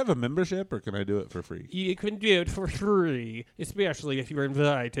 Do I have to have a membership, or can I do it for free? You can do it for free, especially if you're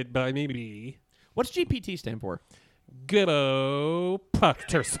invited by me. What's GPT stand for? Go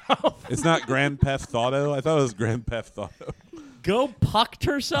pucked herself. It's not Grand Theft Auto. I thought it was Grand Theft Auto. Go pucked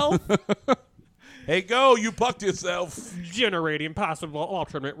herself? Hey, go! You pucked yourself. Generating possible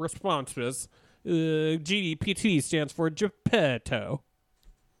alternate responses. GPT stands for Geppetto.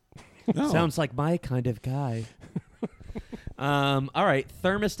 Sounds like my kind of guy. All right.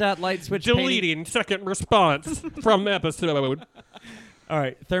 Thermostat light switch painting. Deleting second response from episode. All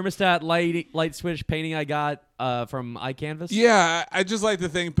right. Thermostat light switch painting I got from iCanvas. Yeah, I just like to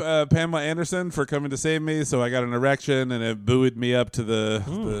thank Pamela Anderson for coming to save me. So I got an erection, and it buoyed me up to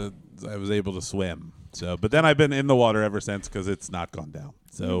the I was able to swim. So, but then I've been in the water ever since because it's not gone down.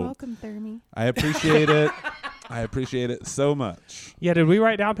 So You're welcome, Thermi. I appreciate it. I appreciate it so much. Yeah, did we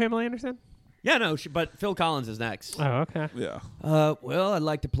write down Pamela Anderson? Yeah, no, but Phil Collins is next. Oh, okay. Yeah. Well, I'd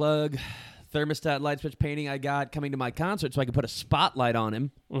like to plug thermostat light switch painting I got coming to my concert so I can put a spotlight on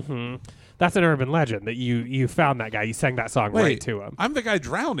him. Mm-hmm. That's an urban legend that you found that guy. You sang that song right to him. I'm the guy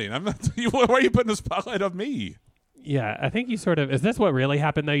drowning. I'm not. Why are you putting a spotlight on me? Yeah, I think you sort of. Is this what really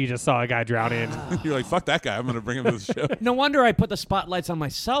happened though? You just saw a guy drowning. You're like, fuck that guy. I'm going to bring him to the show. No wonder I put the spotlights on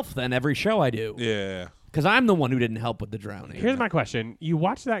myself then every show I do. Yeah. Because I'm the one who didn't help with the drowning. Here's my question: you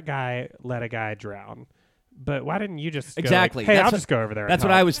watched that guy let a guy drown, but why didn't you just Exactly. Go like, hey, That's I'll what- just go over there. That's and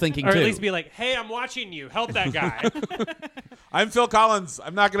what help. I was thinking or too. at least be like, hey, I'm watching you. Help that guy. I'm Phil Collins.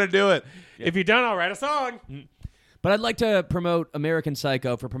 I'm not going to do it. If you don't, I'll write a song. But I'd like to promote American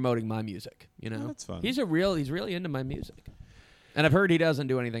Psycho for promoting my music. You know, that's fun. He's really into my music, and I've heard he doesn't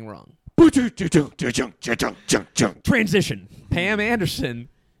do anything wrong. Transition. Pam Anderson.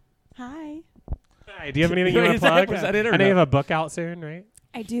 Hi. Hi, do you have anything you want to Is that- plug? was that it or I know you no? have a book out soon, right?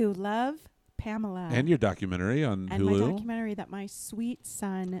 I do love Pamela. And your documentary on and my Hulu. documentary that my sweet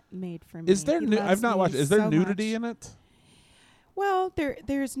son made for me. Is there? He I've loves not me watched. Is there so nudity much. in it? Well,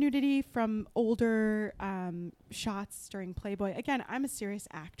 there's nudity from older shots during Playboy. Again, I'm a serious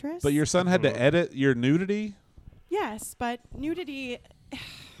actress. But your son had to edit your nudity. Yes, but nudity,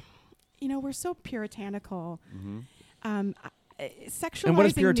 we're so puritanical. Sexualizing And what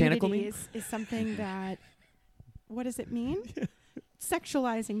does puritanical nudity mean? is something that. What does it mean?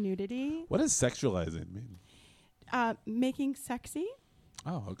 Sexualizing nudity, What does sexualizing mean? making sexy.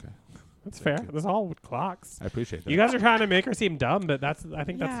 Oh, okay. That's fair. That's all with clocks. I appreciate that. You guys are trying to make her seem dumb, but I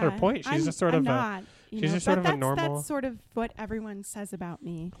think that's her Yeah, point. She's I'm- just sort I'm of not, she's just sort of a normal. That's sort of what everyone says about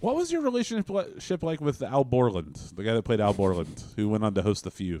me. What was your relationship like with Al Borland, the guy that played Al Borland, who went on to host The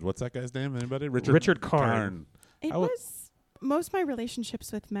Feud? What's that guy's name? Anybody? Richard Karn. It I w- was most of my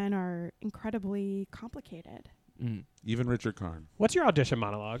relationships with men are incredibly complicated. Even Richard Karn. What's your audition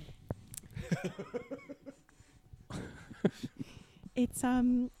monologue? It's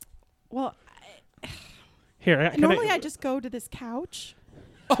well, Here, normally I just go to this couch.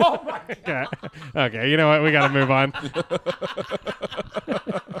 Okay. Okay, you know what? We got to move on.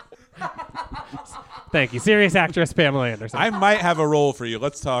 Thank you. Serious actress Pamela Anderson. I might have a role for you.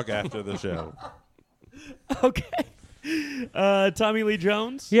 Let's talk after the show. Okay. Tommy Lee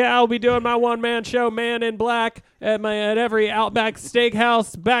Jones. Yeah, I'll be doing my one-man show, Man in Black, at every Outback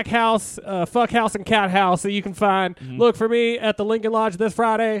Steakhouse, Back House, Fuck House, and Cat House that you can find. Look for me at the Lincoln Lodge this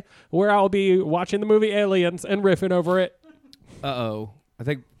Friday, where I'll be watching the movie Aliens and riffing over it. Uh-oh. I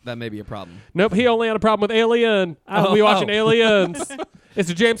think that may be a problem. Nope, he only had a problem with Alien. I'll be watching Aliens. It's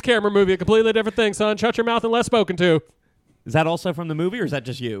a James Cameron movie, a completely different thing, son. Shut your mouth and less spoken to. Is that also from the movie, or is that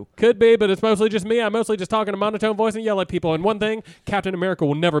just you? Could be, but it's mostly just me. I'm mostly just talking in a monotone voice and yell at people. And one thing, Captain America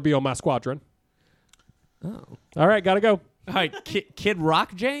will never be on my squadron. Oh. All right, gotta go. All right, Kid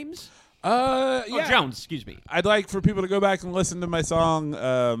Rock James? Yeah. Oh, Jones, excuse me. I'd like for people to go back and listen to my song,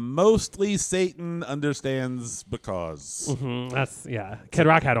 Mostly Satan Understands Because. That's, yeah. Kid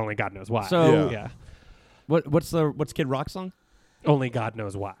Rock had Only God Knows Why. So- yeah. What's Kid Rock's song? Only God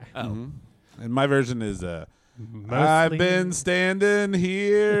Knows Why. Oh. And my version is, Mostly I've been standing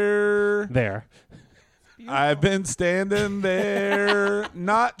here. there. I've been standing there,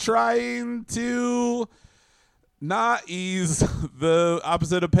 not trying to not ease the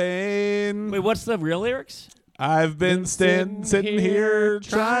opposite of pain. Wait, what's the real lyrics? I've been sitting here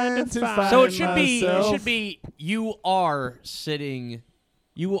trying to find So it should be myself. you are sitting,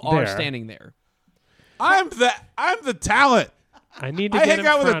 you are There. standing there. I'm the talent. I need to I get hang in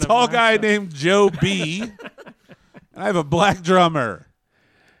out with a front of tall guy myself. named Joe B. And I have a black drummer,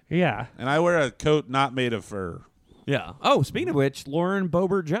 Yeah. and I wear a coat not made of fur. Yeah. Oh, speaking of which, Lauren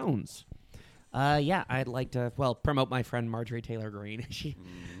Boebert Jones. Yeah, I'd like to promote my friend Marjorie Taylor Greene.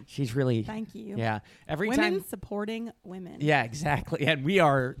 She's really Thank you. yeah. Every Women time supporting women. yeah, exactly. And we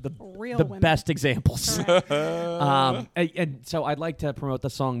are the Real the women. best examples. Correct. And so I'd like to promote the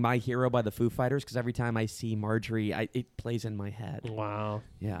song "My Hero" by the Foo Fighters because every time I see Marjorie, it plays in my head. Wow,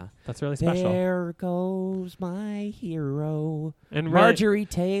 Yeah. that's really special. There goes my hero, And really, Marjorie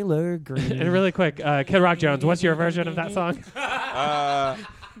Taylor Greene. and really quick, Kid Rock Jones, what's your version of that song?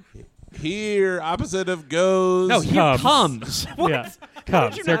 Here, opposite of goes. no, here Comes. comes. What? Yeah,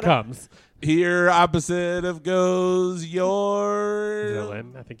 comes. you Here not- comes. Here, opposite of goes your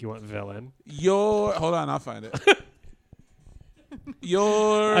Villain. I think you want villain. Your. Hold on, I'll find it.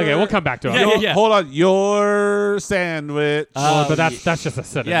 Your. Okay, we'll come back to it. Yeah, your- yeah. Hold on. Your sandwich. Well, but that's just a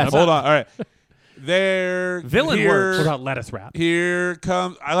synonym. Yeah, Hold on. All right. There. Villain here, works. What about lettuce wrap? Here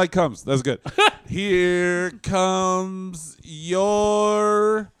comes. I like comes. That's good. Here comes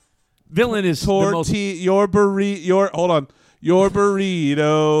your Villain is the most. your burrito. Hold on. Your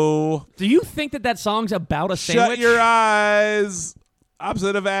burrito. Do you think that song's about a Shut sandwich? your eyes.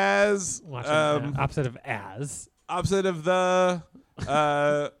 Opposite of as. Watch opposite of as. Opposite of the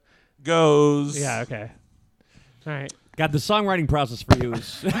goes. Yeah, okay. All right. God, the songwriting process for you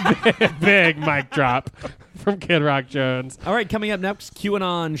is. Big mic drop from Kid Rock Jones. All right, coming up next,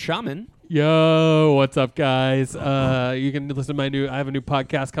 QAnon Shaman. Yo, what's up, guys? You can listen to I have a new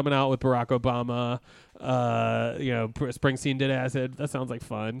podcast coming out with Barack Obama. Springsteen did acid. That sounds like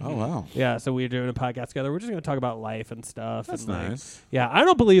fun. Oh, wow. Yeah, so we're doing a podcast together. We're just going to talk about life and stuff. That's and nice. Yeah, I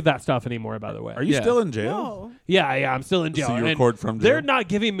don't believe that stuff anymore, by the way. Are you Yeah. still in jail? No. Yeah, I'm still in jail. So you and record from jail? They're not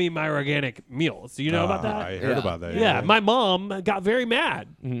giving me my organic meals. Do you know about that? I heard Yeah. about that. Yeah, my mom got very mad.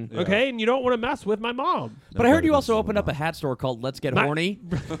 Mhm. Okay, and you don't want to mess with my mom. But I heard you also opened up a hat store called Let's Get My- Horny.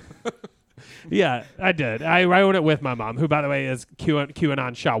 Yeah, I did. I own it with my mom, who, by the way, is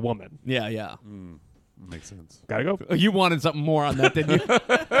QAnon Shaw woman. Yeah, yeah. Makes sense. Gotta go. Oh, you wanted something more on that, didn't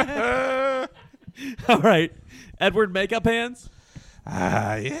you? All right. Edward Makeup Hands.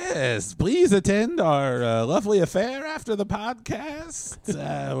 Yes. Please attend our lovely affair after the podcast.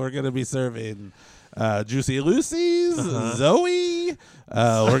 We're going to be serving Juicy Lucy's, Zoe.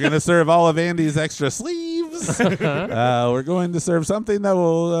 We're going to serve all of Andy's extra sleeves. We're going to serve something that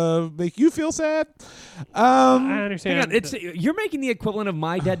will make you feel sad. I Hang understand. on, you're making the equivalent of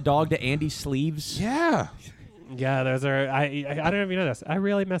My Dead Dog to Andy's sleeves. Yeah. Yeah, those are. I don't know if you know this. I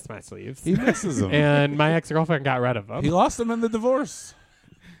really miss my sleeves. He misses them. And my ex-girlfriend got rid of them. He lost them in the divorce.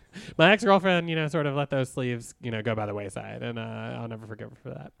 My ex-girlfriend, sort of let those sleeves, go by the wayside, and I'll never forgive her for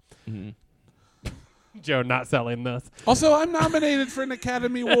that. Joe not selling this. Also, I'm nominated for an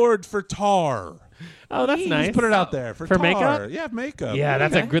Academy Award for Tar. Oh, that's nice. Just put it out there for For Tar. makeup? Yeah, makeup. Yeah,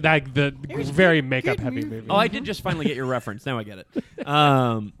 that's a good, the was a very good makeup-heavy movie. movie. Oh, I did just finally get your reference. Now I get it.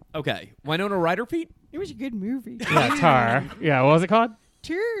 Okay. Winona Ryder feet? It was a good movie. Yeah, Tar. Yeah, what was it called?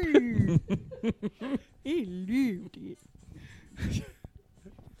 Tar. I loved it.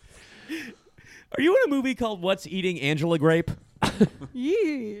 Are you in a movie called What's Eating Angela Grape?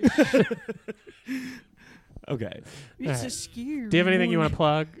 Yeah. Okay. It's Alright. a scary. Do you have anything you want to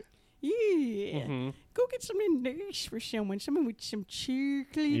plug? Yeah. Mhm. Go get something nice for someone. Someone with some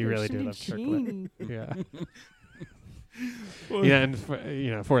chocolate. You or really do something love chocolate. clean. Yeah. Yeah,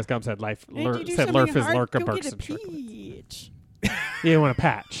 and Forrest Gump said life. And if you do Said something Lurf is hard, Lurker go Burks get a and chocolate. peach. You want a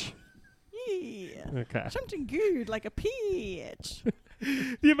patch? Yeah. Okay. Something good like a peach.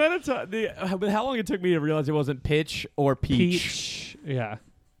 The amount of time, how long it took me to realize it wasn't pitch or peach. Yeah.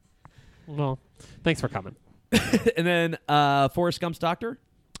 Well, thanks for coming. And then Forrest Gump's doctor?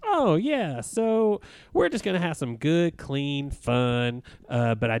 Oh, yeah. So we're just going to have some good, clean fun.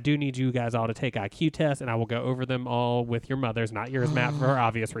 But I do need you guys all to take IQ tests, and I will go over them all with your mothers, not yours, Matt, for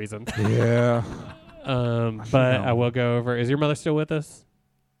obvious reasons. Yeah. But I will go over. Is your mother still with us?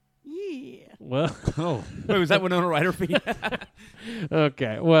 Yeah. Well, Oh. Wait, was that Winona Ryder feet?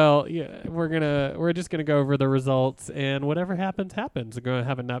 okay. Well, yeah, we're just gonna go over the results, and whatever happens, happens. We're gonna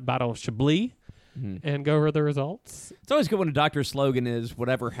have a bottle of Chablis and go over the results. It's always good when a doctor's slogan is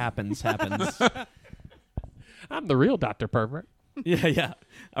whatever happens, happens. I'm the real Dr. Pervert. Yeah, yeah.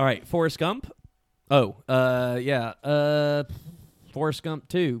 All right, Forrest Gump. Oh, yeah. Forrest Gump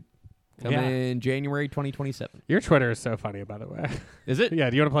 2 coming January 2027. Your Twitter is so funny, by the way. Is it? Yeah.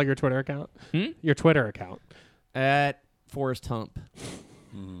 Do you want to plug your Twitter account? Your Twitter account. At Forrest Hump.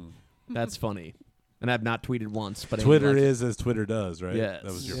 That's funny. And I've not tweeted once, but Twitter anyway, is as Twitter does, right? Yes.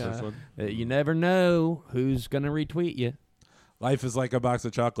 That was your Yeah. first one. you never know who's gonna retweet you. Life is like a box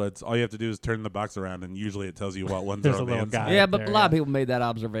of chocolates. All you have to do is turn the box around, and usually it tells you what ones There's are a on the little inside. guy. Yeah, but there, a lot of yeah. people made that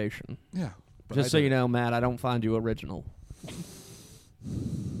observation. Yeah. but Just I so did. you know, Matt, I don't find you original.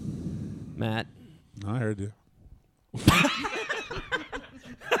 Matt. I heard you.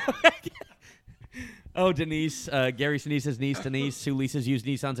 Oh, Denise. Gary's Denise's niece, Denise, who leases used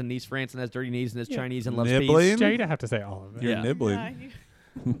Nissans in Nice, France, and has dirty knees and is Chinese and loves Nibbling? peas. Jay, you don't have to say all of it. You're Yeah. nibbling.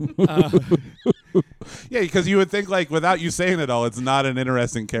 Yeah, Yeah, because you would think like without you saying it all, it's not an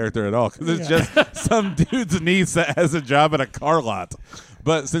interesting character at all because it's just some dude's niece that has a job at a car lot.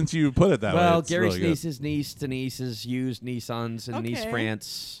 But since you put it that way, Well, it's Gary's really good. niece's niece, Denise, is used Nissans in Nice, Okay.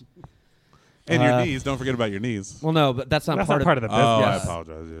 France. And your knees. Don't forget about your knees. Well, no, but that's not That's part not part of the business. Oh, I yes.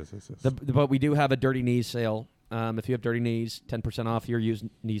 apologize. Yes. But we do have a dirty knees sale. If you have dirty knees, 10% off your used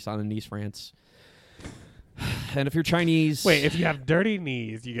Nissan in Nice, France. And if you're Chinese, Wait, if you have dirty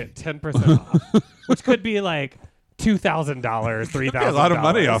knees, you get 10% off, which could be like $2,000, $3,000. a lot of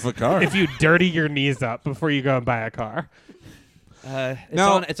money off a car. if you dirty your knees up before you go and buy a car.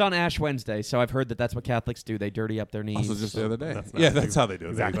 it's on Ash Wednesday, so I've heard that that's what Catholics do. They dirty up their knees. Also, just the other day. That's not That's how they do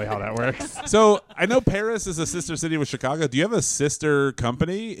it. Exactly how that works. So I know Paris is a sister city with Chicago. Do you have a sister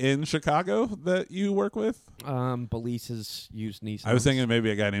company in Chicago that you work with? Belize's used Nissan. I was thinking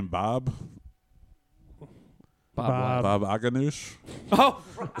maybe a guy named Bob. Bob. Bob Aganoush. Oh,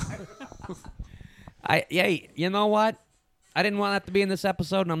 you know what? I didn't want that to be in this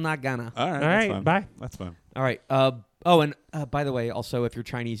episode, and I'm not gonna. All right. All that's right, fine. bye. That's fine. All right. And by the way, also, if you're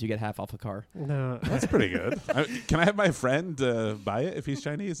Chinese, you get half off a car. No. That's pretty good. Can I have my friend buy it if he's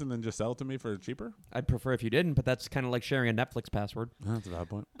Chinese and then just sell it to me for cheaper? I'd prefer if you didn't, but that's kind of like sharing a Netflix password. That's a valid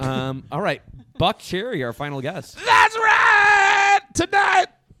point. All right. Buck Cherry, our final guest. That's right! Tonight,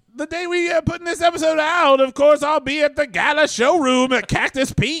 the day we are putting this episode out, of course, I'll be at the Gala Showroom at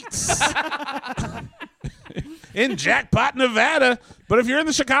Cactus Peaks in Jackpot, Nevada. But if you're in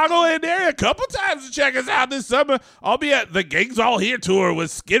the Chicagoland area, a couple times to check us out this summer, I'll be at the Gangs All Here tour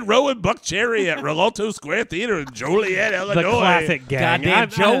with Skid Row and Buck Cherry at Rialto Square Theater in Joliet, Illinois. The classic gang. Goddamn,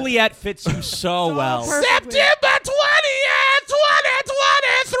 Joliet fits you so well. perfect. September 20th,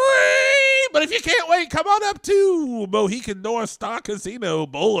 2023. But if you can't wait, come on up to Mohican North Star Casino,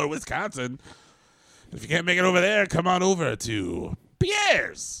 Bowler, Wisconsin. If you can't make it over there, come on over to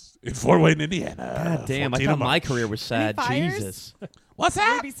Pierre's in Fort Wayne, Indiana. God damn, I 14th thought of my March. career was sad. fires? Jesus. What's Will you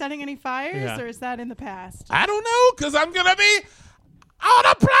that? be setting any fires, Yeah. or is that in the past? I don't know, because I'm going to be on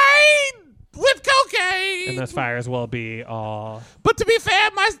a plane with cocaine. And those fires will be all But to be fair,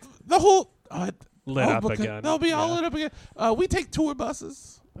 the whole... lit up okay. again. They'll be all Yeah. lit up again. We take tour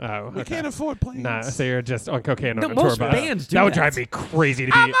buses. Oh, We okay. can't afford planes. Nah, so you're just on cocaine No, on a tour most bus. bands do that would that. drive me crazy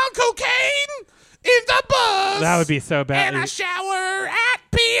to be. I'm on cocaine in the bus. That would be so bad. And I shower at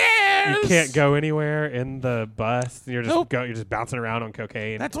Pierre's. You can't go anywhere in the bus. You're just Nope. you're just bouncing around on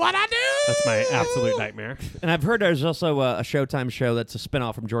cocaine. That's what I do. That's my absolute nightmare. And I've heard there's also a Showtime show that's a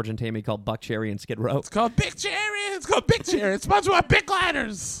spinoff from George and Tammy called Buck Cherry and Skid Row. It's called Big Cherry. It's called Big Cherry. It's sponsored by Big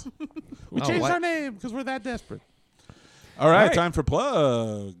Gliders. We Oh, changed what? our name because we're that desperate. All right, right. time for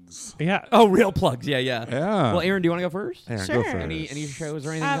plugs. Yeah. Oh, real plugs. Yeah. Yeah. Well, Aaron, do you want to go first? Aaron, Sure. go first. Any shows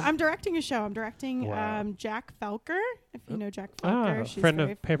or anything? I'm directing a show. I'm directing Wow. Jack Felker. If you know Jack Oh, Felker, she's friend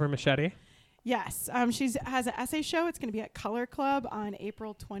very of Paper Machete. Yes, she has an essay show. It's going to be at Color Club on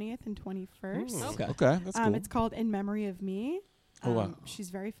April 20th and 21st. Okay. Okay, that's cool. It's called In Memory of Me. Oh, wow.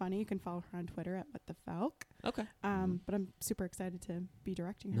 She's very funny. You can follow her on Twitter at What the Felk. Okay. But I'm super excited to be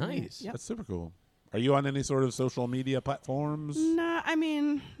directing her. Nice. Yep. That's super cool. Are you on any sort of social media platforms? No, I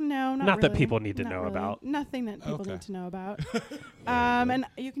mean, no, not Not that really. people need to Not know really. about. Nothing that people Okay. need to know about. And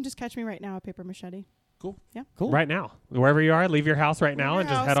you can just catch me right now at Paper Machete. Cool. Yeah. Cool. Right now, wherever you are, leave your house right now and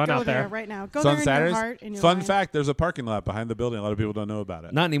just head on go out there. right now. Go It's on there in Saturdays. your heart and your Fun mind. fact: there's a parking lot behind the building. A lot of people don't know about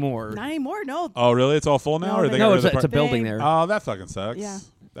it. Not anymore. Not anymore. No. Oh, really? It's all full now, No, or they they got got No, rid it's of the a park- building there. Oh, that fucking sucks. Yeah,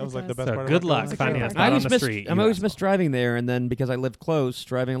 That was it like the does. best So part. good of luck It's a finding great a park. spot I on always the miss. street. I'm you always asshole. miss driving there, and then because I live close,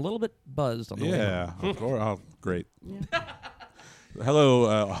 driving a little bit buzzed on the way home. Yeah, of course. Oh, great. Yeah.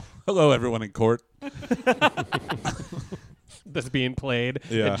 Hello, everyone in court. That's being played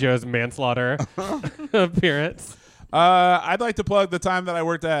Yeah. at Joe's manslaughter appearance. I'd like to plug the time that I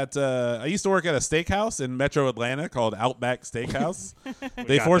worked at. I used to work at a steakhouse in Metro Atlanta called Outback Steakhouse.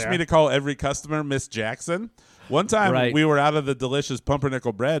 They got forced there. me to call every customer Miss Jackson. One time Right. we were out of the delicious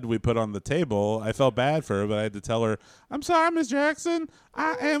pumpernickel bread we put on the table. I felt bad for her, but I had to tell her, "I'm sorry, Miss Jackson.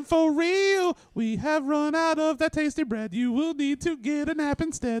 I am for real. We have run out of that tasty bread. You will need to get a nap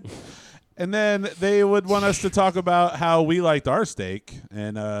instead." And then they would want us to talk about how we liked our steak.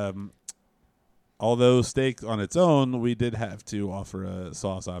 And although steak on its own, we did have to offer a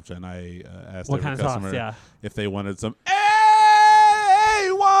sauce option. I asked What every kind of sauce? customer Yeah. if they wanted some A1.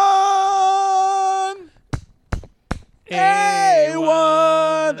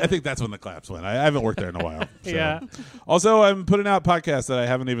 A1 I think that's when the claps went. I haven't worked there in a while. So. Yeah. Also, I'm putting out podcasts that I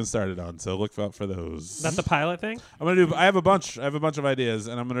haven't even started on, so look out for those. That's the pilot thing? I have a bunch of ideas,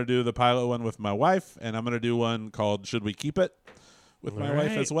 and I'm gonna do the pilot one with my wife, and I'm gonna do one called "Should We Keep It" with my wife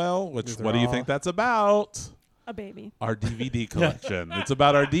Right. as well. Which, These are what do you all- think that's about? A baby. Our DVD collection. It's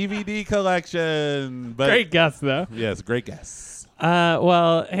about our DVD collection. But Great guess, though. yes, great guess.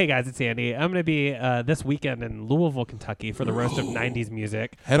 Well, hey guys, it's Andy. I'm going to be this weekend in Louisville, Kentucky for the roast of 90s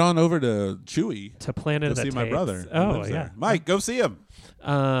music Head on over to Chewy. to Planet Go of the see my Tapes. brother. who Oh, lives yeah. there. Mike, go see him.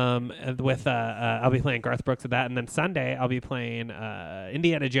 With I'll be playing Garth Brooks at that, and then Sunday I'll be playing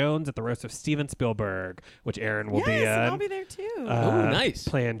Indiana Jones at the roast of Steven Spielberg, which Aaron will yes, be and I'll in. be there too. Ooh, nice.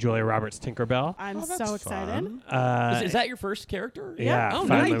 Playing Julia Roberts Tinkerbell. I'm Oh, that's so excited. fun. Is that your first character? Yeah, Oh,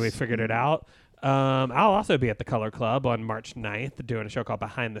 finally nice. we figured it out. I'll also be at the Color Club on March 9th doing a show called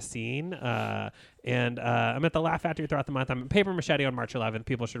Behind the Scene. And I'm at the Laugh Factory throughout the month. I'm at Paper Machete on March 11th.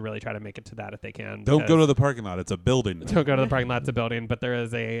 People should really try to make it to that if they can. Don't go because- to the parking lot. It's a building. Don't go to the parking lot. It's a building. But there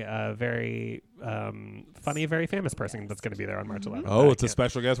is a very funny, very famous person that's going to be there on March 11th. Oh, I it's a can't-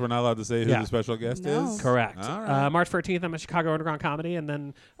 special guest. We're not allowed to say who Yeah. the special guest No. is? Correct. All right. March 14th, I'm at Chicago Underground Comedy. And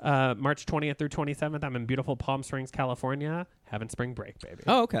then March 20th through 27th, I'm in beautiful Palm Springs, California, having spring break, baby.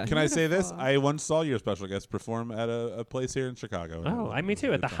 Oh, okay. Can I say this? Beautiful. I once saw your special guest perform at a place here in Chicago. Oh, me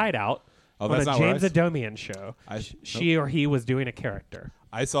too, at the Hideout. Oh, on that's a not where I James s- Adomian show. She or he was doing a character.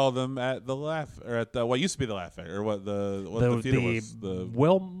 I saw them at the Laugh, or at the, what used to be the Laugh Factory, or what the theater was. The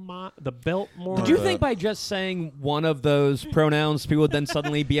Wilmot, the Biltmore. Did you the- think by just saying one of those pronouns, people would then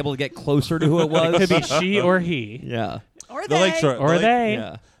suddenly be able to get closer to who it it was? could be she or he? Yeah. Or the they. Lakeshore Or the Lake- they?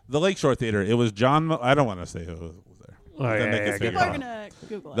 Yeah. the Lakeshore Theater. It was John. I don't want to say who was there. Oh, Then yeah, they yeah, can yeah, figure good People are call. gonna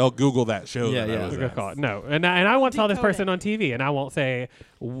Google it. They'll Google that show. Yeah, that I yeah. was Good at. call. No, and I once saw this Decode person it. on TV, and I won't say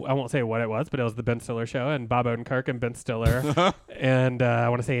what it was, but it was the Ben Stiller show, and Bob Odenkirk and Ben Stiller, and I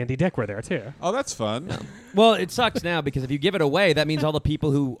want to say Andy Dick were there too. Oh, that's fun. Well, it sucks now because if you give it away, that means all the people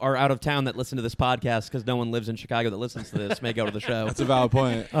who are out of town that listen to this podcast, because no one lives in Chicago that listens to this, may go to the show. That's a valid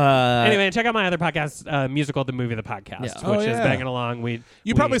point. Anyway, check out my other podcast, Musical The Movie The Podcast, Yeah. Oh, which is yeah. banging along.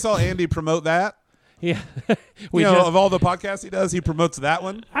 You probably saw Andy promote that. Yeah. You know, of all the podcasts he does, he promotes that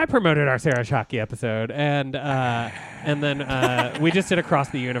one. I promoted our Sarah Shockey episode, and then we just did Across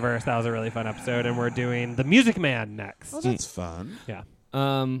the Universe. That was a really fun episode, and we're doing The Music Man next. Oh, that's fun. Yeah.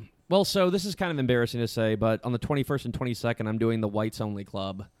 Well, so this is kind of embarrassing to say, but on the 21st and 22nd, I'm doing the Whites Only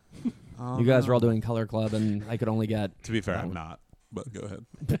Club. You guys are all doing Color Club, and I could only get... To be fair, I'm not. But go ahead.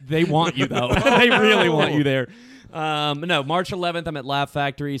 They want you, though. They really want you there. No, March 11th, I'm at Laugh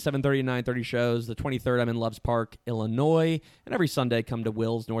Factory, 7:30 to 9:30 shows. The 23rd, I'm in Loves Park, Illinois. And every Sunday, come to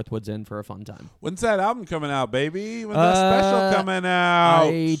Will's Northwoods Inn for a fun time. When's that album coming out, baby? When's that special coming out?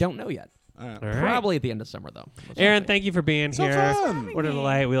 I don't know yet. All right. All right. Probably at the end of summer, though. Aaron, thank you for being So here. fun. What a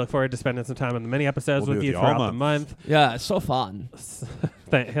delight. We look forward to spending some time on the many episodes We'll with be you with you all throughout the month. Yeah, it's so fun.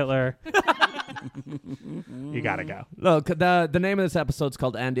 Thank Hitler. You gotta go. Look, the name of this episode's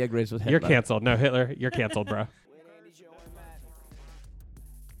called Andy Agrees with Hitler. You're canceled. No, Hitler, you're canceled, bro.